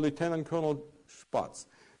worked for Lieutenant Colonel Spatz.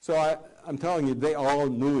 So I'm telling you, they all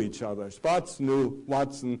knew each other. Spatz knew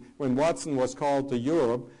Watson. When Watson was called to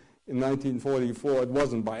Europe in 1944, it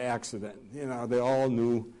wasn't by accident. They all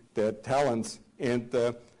knew their talents. And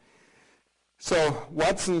so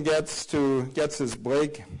Watson gets his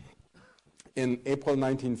break in April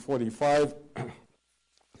 1945.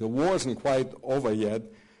 The war isn't quite over yet.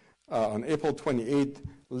 On April 28,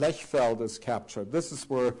 Lechfeld is captured. This is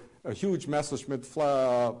where a huge Messerschmitt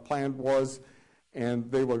plant was, and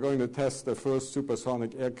they were going to test the first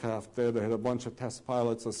supersonic aircraft there. They had a bunch of test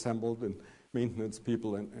pilots assembled and maintenance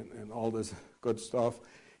people and all this good stuff.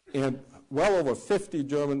 And well over 50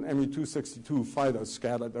 German Me-262 fighters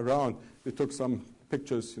scattered around. They took some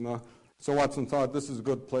pictures, So Watson thought, this is a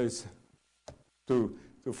good place to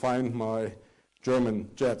find my German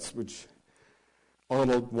jets, which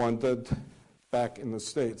Arnold wanted back in the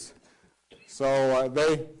States. So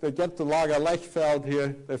they get to Lager Lechfeld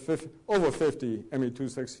here. They're over 50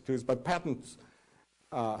 Me-262s, but Patton's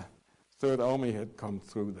Third Army had come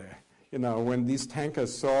through there. When these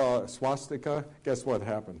tankers saw a swastika, guess what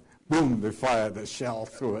happened? Boom, they fired a shell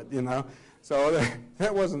through it, So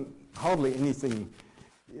there wasn't hardly anything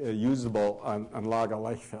usable on Lager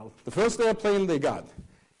Lechfeld. The first airplane they got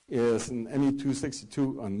is an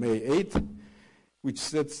Me-262 on May 8th, which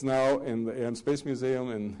sits now in the Air and Space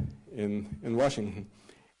Museum in Washington.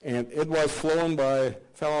 And it was flown by a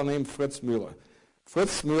fellow named Fritz Müller.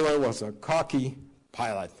 Fritz Müller was a cocky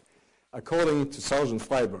pilot, according to Sergeant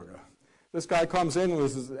Freiberger. This guy comes in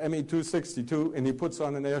with his Me-262 and he puts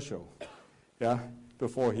on an air show,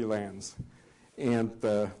 before he lands. And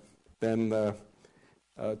then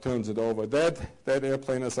turns it over. That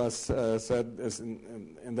airplane, as I said, is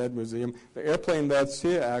in that museum. The airplane that's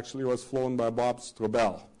here actually was flown by Bob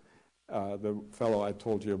Strobel, the fellow I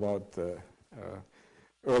told you about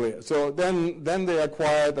earlier. So then they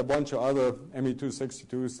acquired a bunch of other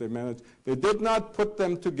Me-262s. They did not put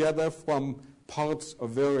them together from parts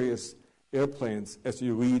of various airplanes, as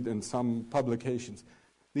you read in some publications.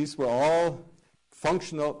 These were all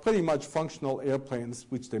functional, pretty much functional airplanes,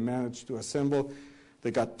 which they managed to assemble.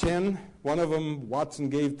 They got 10. One of them Watson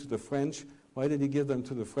gave to the French. Why did he give them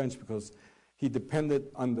to the French? Because he depended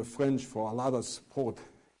on the French for a lot of support.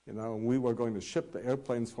 We were going to ship the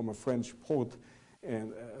airplanes from a French port.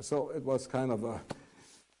 And so it was kind of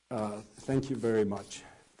a thank you very much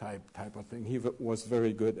type of thing. He was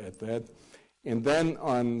very good at that. And then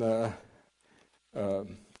on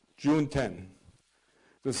June 10,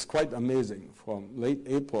 this is quite amazing, from late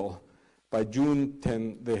April, by June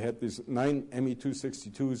 10, they had these 9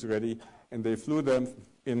 Me-262s ready, and they flew them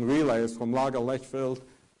in relays from Lager Lechfeld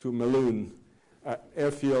to Melun,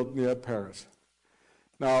 airfield near Paris.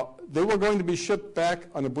 Now, they were going to be shipped back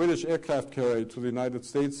on a British aircraft carrier to the United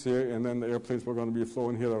States here, and then the airplanes were going to be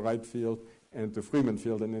flown here to Wright Field and to Freeman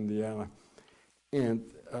Field in Indiana. And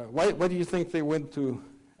why do you think they went to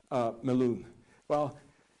Melun? Well,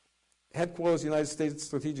 headquarters of the United States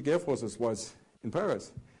Strategic Air Forces was in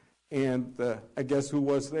Paris. And I guess who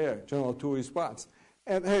was there? General Tory Spatz.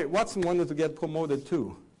 And hey, Watson wanted to get promoted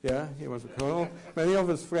too. Yeah, he was a colonel. Many of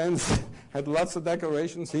his friends had lots of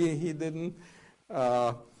decorations. He didn't.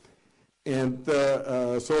 So he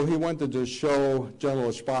wanted to show General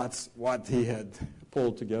Spatz what he had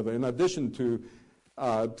pulled together. In addition to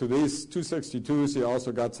these 262s, he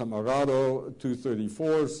also got some Arado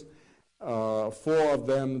 234s. 4 of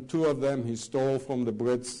them, 2 of them he stole from the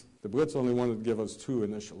Brits. The Brits only wanted to give us 2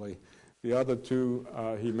 initially. The other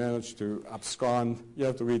 2 he managed to abscond. You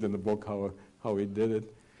have to read in the book how he did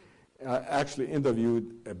it. I actually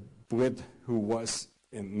interviewed a Brit who was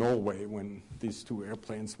in Norway when these 2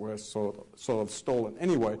 airplanes were sort of stolen.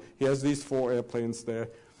 Anyway, he has these 4 airplanes there.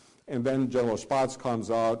 And then General Spatz comes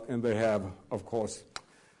out, and they have, of course,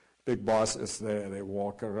 Big Boss is there. They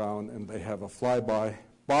walk around, and they have a flyby.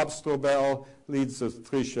 Bob Strobel leads the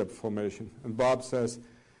 3-ship formation. And Bob says,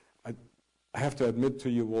 I have to admit to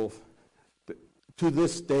you, Wolf, to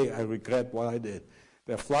this day I regret what I did.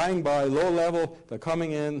 They're flying by low level. They're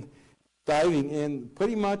coming in, diving in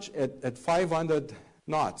pretty much at 500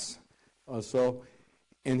 knots or so.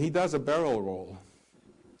 And he does a barrel roll.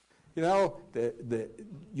 You know, the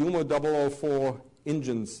Umo 004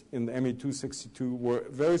 engines in the ME-262 were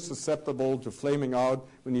very susceptible to flaming out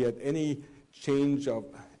when you had any change of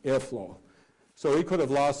airflow. So he could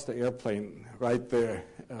have lost the airplane right there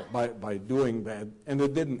by doing that. And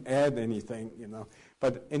it didn't add anything, you know.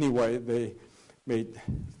 But anyway, they made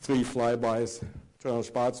 3 flybys. General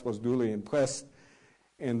Spatz was duly impressed.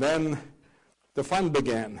 And then the fun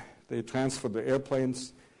began. They transferred the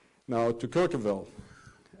airplanes now to Kirkerville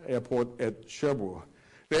Airport at Cherbourg.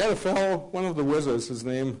 They had a fellow, one of the wizards, his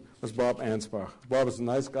name was Bob Ansbach. Bob is a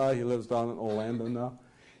nice guy. He lives down in Orlando now.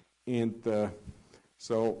 And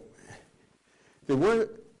so they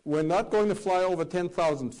were not going to fly over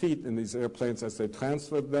 10,000 feet in these airplanes as they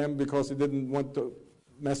transferred them because they didn't want to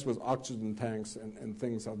mess with oxygen tanks and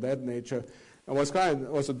things of that nature. It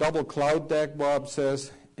was a double cloud deck, Bob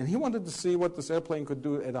says, and he wanted to see what this airplane could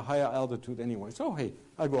do at a higher altitude anyway. So, hey,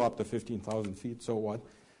 I'll go up to 15,000 feet, so what?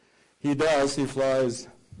 He does. He flies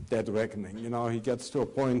dead reckoning. You know, he gets to a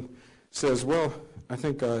point, says, well, I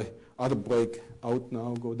think I ought to break out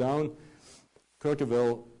now, go down.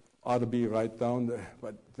 Kirkerville ought to be right down there,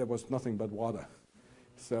 but there was nothing but water.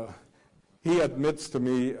 So he admits to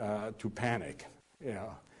me to panic,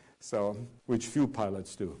 so which few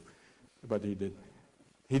pilots do, but he did.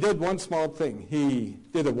 He did one small thing. He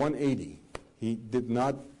did a 180. He did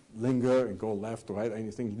not linger and go left or right or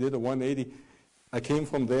anything. He did a 180. I came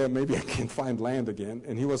from there, maybe I can find land again,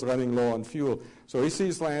 and he was running low on fuel. So he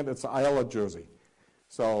sees land, it's the Isle of Jersey.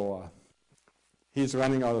 So he's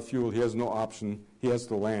running out of fuel, he has no option, he has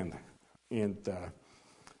to land. And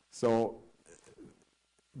so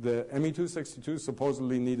the ME-262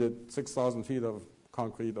 supposedly needed 6,000 feet of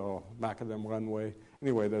concrete or macadam runway.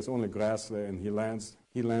 Anyway, there's only grass there, and he lands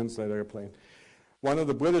that airplane. One of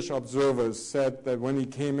the British observers said that when he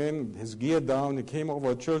came in, his gear down, he came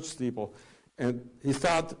over a church steeple, and he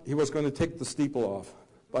thought he was going to take the steeple off,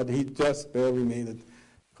 but he just barely made it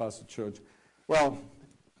across the church. Well,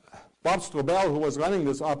 Bob Strobel, who was running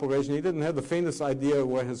this operation, he didn't have the faintest idea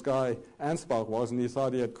where his guy Ansbach was, and he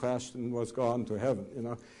thought he had crashed and was gone to heaven, you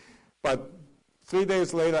know. But 3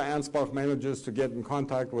 days later, Ansbach manages to get in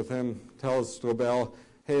contact with him, tells Strobel,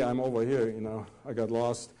 hey, I'm over here, you know, I got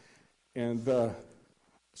lost. And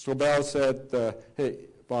Strobel said, hey,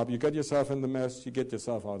 Bob, you got yourself in the mess, you get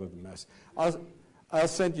yourself out of the mess. I'll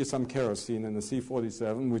send you some kerosene in the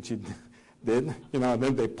C-47, which he did. You know, and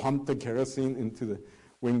then they pumped the kerosene into the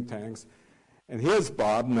wing tanks. And here's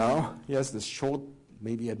Bob now. He has this short,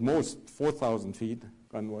 maybe at most 4,000 feet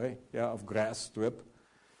runway, of grass strip.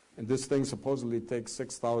 And this thing supposedly takes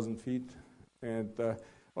 6,000 feet. And it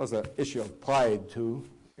was an issue of pride, too.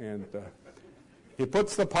 And he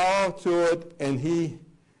puts the power to it, and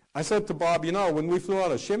I said to Bob, you know, when we flew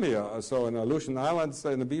out of Shimia or so in Aleutian Islands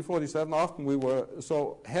in the B-47, often we were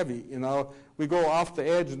so heavy, you know, we go off the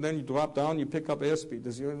edge and then you drop down, you pick up airspeed.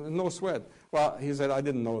 There's no sweat. Well, he said, I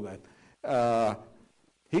didn't know that.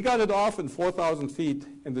 He got it off in 4,000 feet,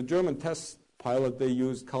 and the German test pilot they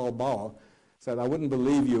used, Karl Bauer, said, I wouldn't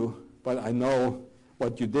believe you, but I know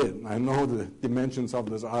what you did. I know the dimensions of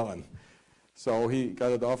this island. So he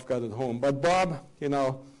got it off, got it home. But Bob, you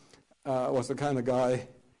know, was the kind of guy,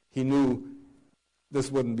 he knew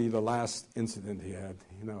this wouldn't be the last incident he had.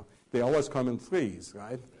 They always come in threes,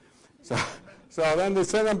 right? So then they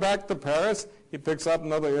send him back to Paris. He picks up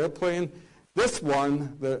another airplane. This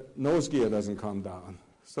one, the nose gear doesn't come down.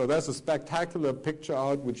 So there's a spectacular picture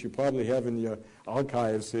out, which you probably have in your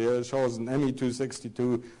archives here. It shows an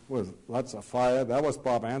Me-262 with lots of fire. That was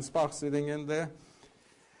Bob Ansbach sitting in there.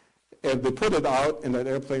 And they put it out, and that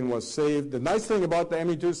airplane was saved. The nice thing about the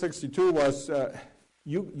Me-262 was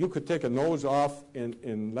you could take a nose off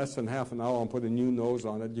in less than half an hour and put a new nose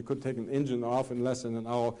on it. You could take an engine off in less than an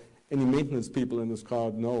hour. Any maintenance people in this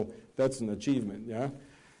crowd know that's an achievement, yeah?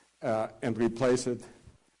 And replace it.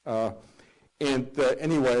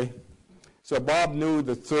 Anyway, so Bob knew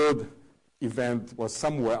the third event was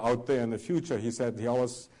somewhere out there in the future. He said he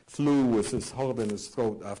always flew with his heart in his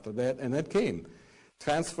throat after that, and that came.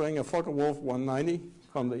 Transferring a Focke-Wulf 190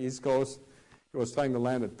 from the East Coast. He was trying to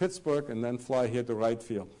land at Pittsburgh and then fly here to Wright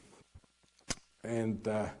Field. And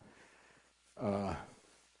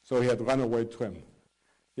so he had runaway trim.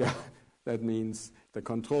 Yeah, that means the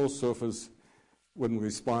control surface wouldn't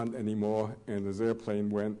respond anymore, and his airplane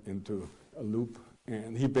went into a loop,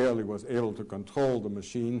 and he barely was able to control the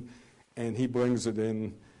machine, and he brings it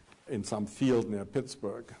in some field near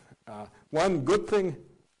Pittsburgh. One good thing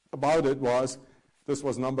about it was this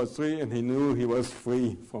was number 3, and he knew he was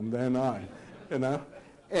free from then on,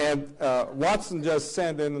 And Watson just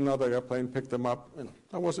sent in another airplane, picked him up, and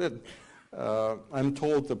that was it. I'm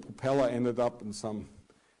told the propeller ended up in some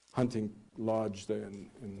hunting lodge there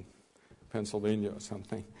in Pennsylvania or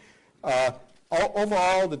something.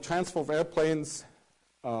 Overall, the transfer of airplanes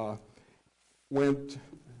went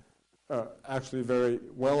actually very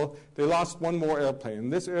well. They lost one more airplane.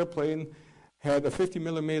 This airplane had a 50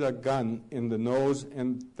 millimeter gun in the nose,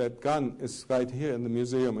 and that gun is right here in the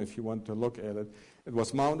museum if you want to look at it. It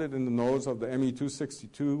was mounted in the nose of the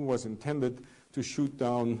Me-262, was intended to shoot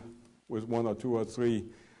down with 1 or 2 or 3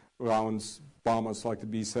 rounds bombers like the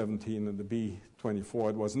B-17 and the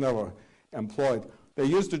B-24. It was never employed. They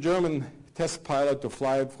used a German test pilot to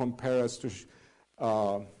fly it from Paris to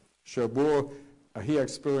Cherbourg. He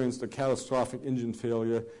experienced a catastrophic engine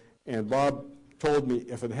failure, and Bob told me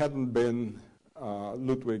if it hadn't been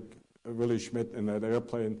Ludwig Willy Schmidt in that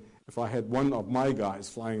airplane, if I had one of my guys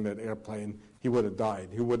flying that airplane, he would have died.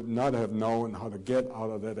 He would not have known how to get out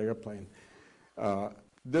of that airplane.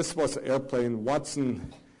 This was an airplane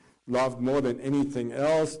Watson loved more than anything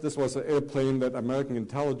else. This was an airplane that American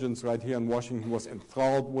intelligence right here in Washington was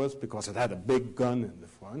enthralled with because it had a big gun in the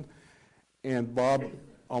front. And Bob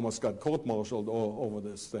almost got court-martialed over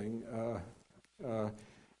this thing.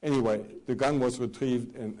 Anyway, the gun was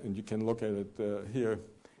retrieved, and you can look at it here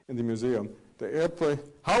in the museum. The airplane,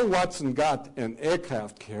 how Watson got an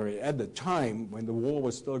aircraft carrier at the time when the war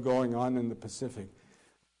was still going on in the Pacific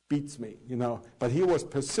beats me, But he was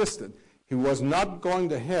persistent. He was not going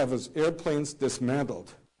to have his airplanes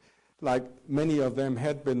dismantled like many of them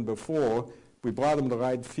had been before. We brought them to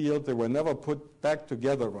Wright Field. They were never put back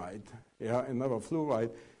together right, and never flew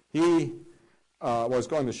right. He was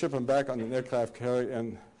going to ship them back on an aircraft carrier,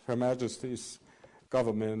 and Her Majesty's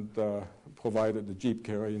government provided the Jeep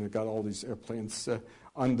carrier, and it got all these airplanes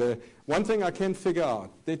on there. One thing I can't figure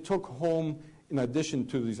out, they took home, in addition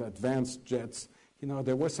to these advanced jets,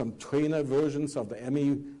 there were some trainer versions of the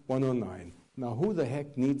Me-109. Now, who the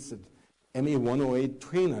heck needs an Me-108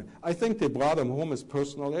 trainer? I think they brought them home as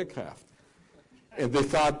personal aircraft. And they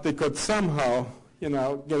thought they could somehow,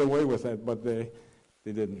 get away with it, but they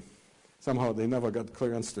didn't. Somehow they never got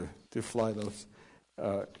clearance to fly those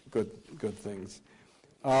good things.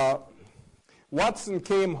 Watson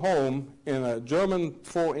came home in a German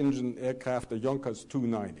 4-engine aircraft, the Junkers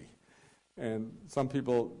 290. And some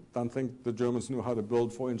people don't think the Germans knew how to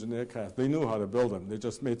build 4-engine aircraft. They knew how to build them. They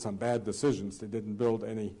just made some bad decisions. They didn't build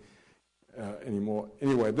any anymore.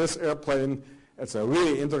 Anyway, this airplane, it's a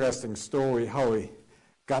really interesting story how he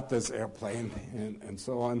got this airplane and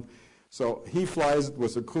so on. So he flies it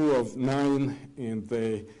with a crew of 9, and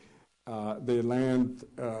they land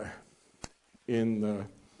in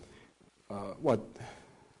what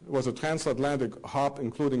was a transatlantic hop,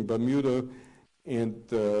 including Bermuda, and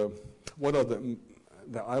what are the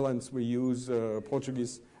islands we use,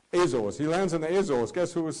 Portuguese? Azores. He lands in the Azores.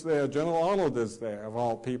 Guess who is there? General Arnold is there, of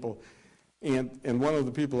all people. And one of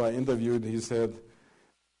the people I interviewed, he said,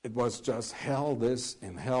 it was just hell this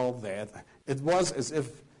and hell that. It was as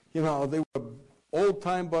if, they were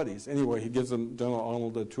old-time buddies. Anyway, he gives them, General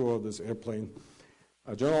Arnold, a tour of this airplane.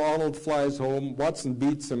 General Arnold flies home. Watson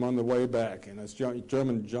beats him on the way back, and it's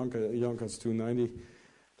German Junkers 290.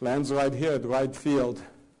 Lands right here at Wright Field,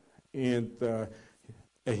 and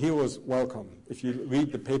he was welcome. If you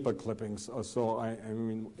read the paper clippings or so, I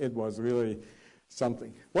mean, it was really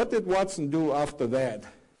something. What did Watson do after that?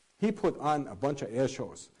 He put on a bunch of air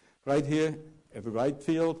shows right here at Wright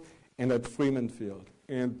Field and at Freeman Field.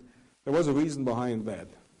 And there was a reason behind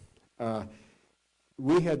that.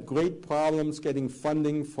 We had great problems getting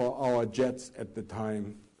funding for our jets at the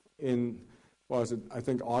time. In, was it, I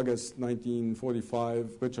think, August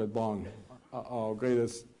 1945, Richard Bong, our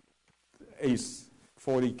greatest ace,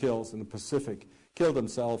 40 kills in the Pacific, killed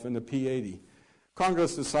himself in the P-80.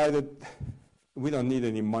 Congress decided we don't need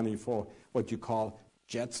any money for what you call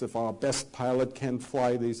jets. If our best pilot can't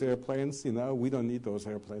fly these airplanes, we don't need those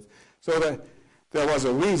airplanes. So there was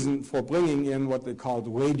a reason for bringing in what they called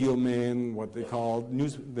radio men, what they called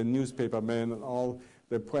the newspaper men, and all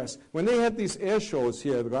the press. When they had these air shows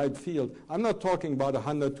here at Wright Field, I'm not talking about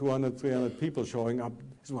 100, 200, 300 people showing up.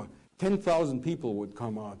 10,000 people would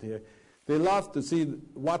come out here. They loved to see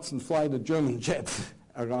Watson fly the German jets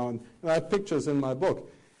around. And I have pictures in my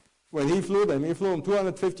book. When he flew them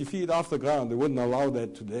 250 feet off the ground. They wouldn't allow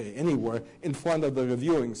that today anywhere in front of the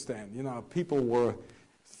reviewing stand. People were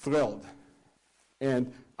thrilled.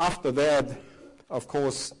 And after that, of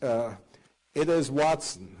course, it is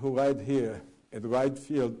Watson who right here at Wright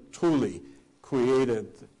Field truly created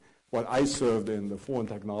what I served in, the Foreign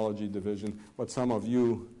Technology Division, what some of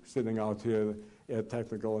you sitting out here, Air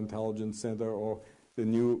Technical Intelligence Center or the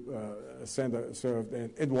new center served.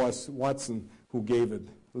 And it was Watson who gave it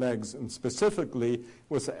legs, and specifically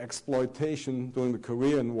was the exploitation during the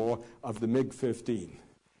Korean War of the MiG-15.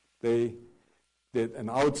 They did an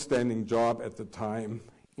outstanding job at the time,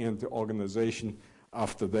 and the organization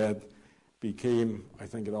after that became, I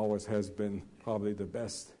think it always has been, probably the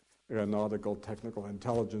best aeronautical technical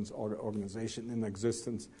intelligence organization in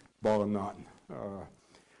existence, bar none.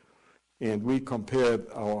 And we compared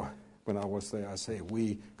when I was there, I say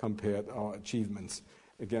we compared our achievements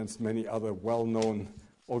against many other well-known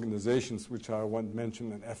organizations, which I won't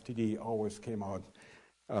mention, and FTD always came out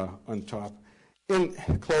on top. In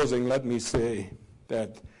closing, let me say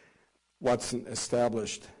that Watson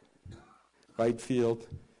established Wright Field,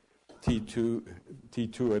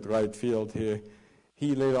 T2 at Wright Field here.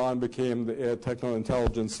 He later on became the Air Technical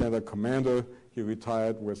Intelligence Center commander. He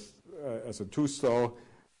retired as a 2-star.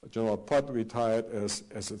 General Putt retired as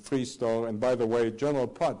a 3-star. And by the way, General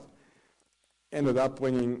Putt ended up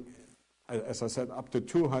bringing, as I said, up to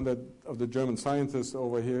 200 of the German scientists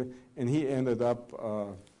over here, and he ended up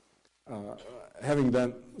having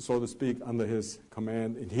them, so to speak, under his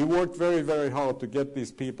command. And he worked very, very hard to get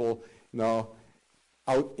these people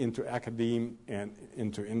out into academia and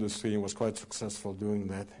into industry, and was quite successful doing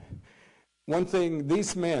that. One thing,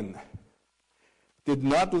 these men did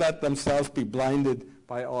not let themselves be blinded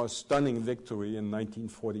by our stunning victory in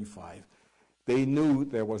 1945. They knew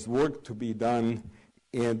there was work to be done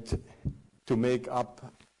and to make up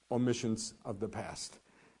omissions of the past.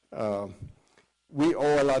 We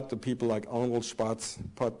owe a lot to people like Arnold Spatz,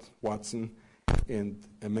 Putt, Watson, and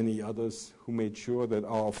many others who made sure that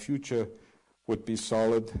our future would be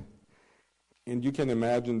solid. And you can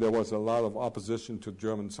imagine there was a lot of opposition to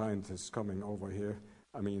German scientists coming over here.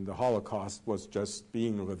 I mean, the Holocaust was just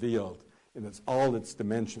being revealed in all its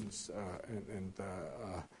dimensions,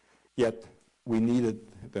 yet we needed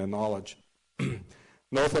their knowledge.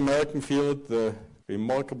 North American field, the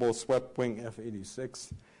remarkable swept-wing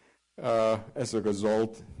F-86. As a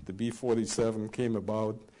result, the B-47 came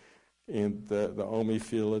about, and the Army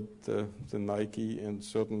fielded the Nike, and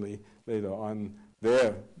certainly later on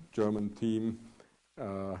their German team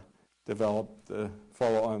developed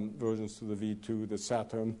follow-on versions to the V-2, the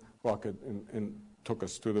Saturn rocket, and took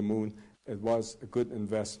us to the moon. It was a good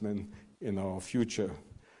investment in our future.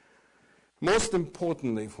 Most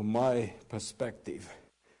importantly, from my perspective,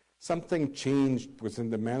 something changed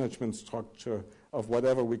within the management structure of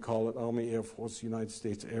whatever we call it, Army, Air Force, United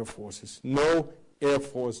States Air Forces. No Air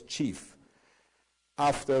Force chief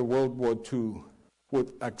after World War II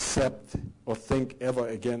would accept or think ever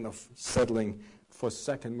again of settling for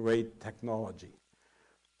second-rate technology.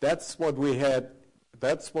 That's what we had.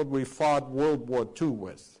 That's what we fought World War II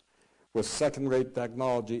with second-rate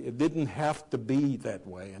technology. It didn't have to be that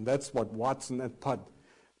way, and that's what Watson and Putt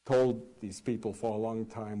told these people for a long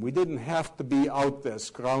time. We didn't have to be out there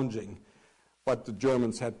scrounging what the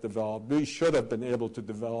Germans had developed. We should have been able to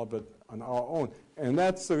develop it on our own, and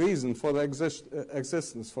that's the reason for the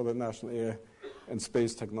existence for the National Air and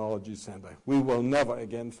Space Technology Center. We will never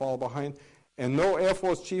again fall behind, and no Air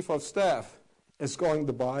Force Chief of Staff is going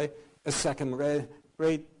to buy a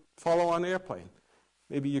second-rate follow-on airplane.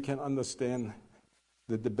 Maybe you can understand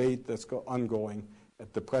the debate that's ongoing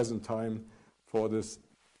at the present time for this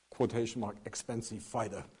quotation mark, expensive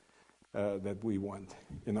fighter that we want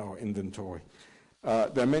in our inventory.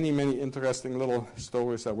 There are many, many interesting little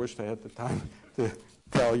stories I wish I had the time to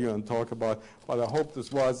tell you and talk about, but I hope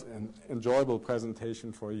this was an enjoyable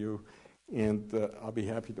presentation for you, and I'll be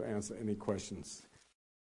happy to answer any questions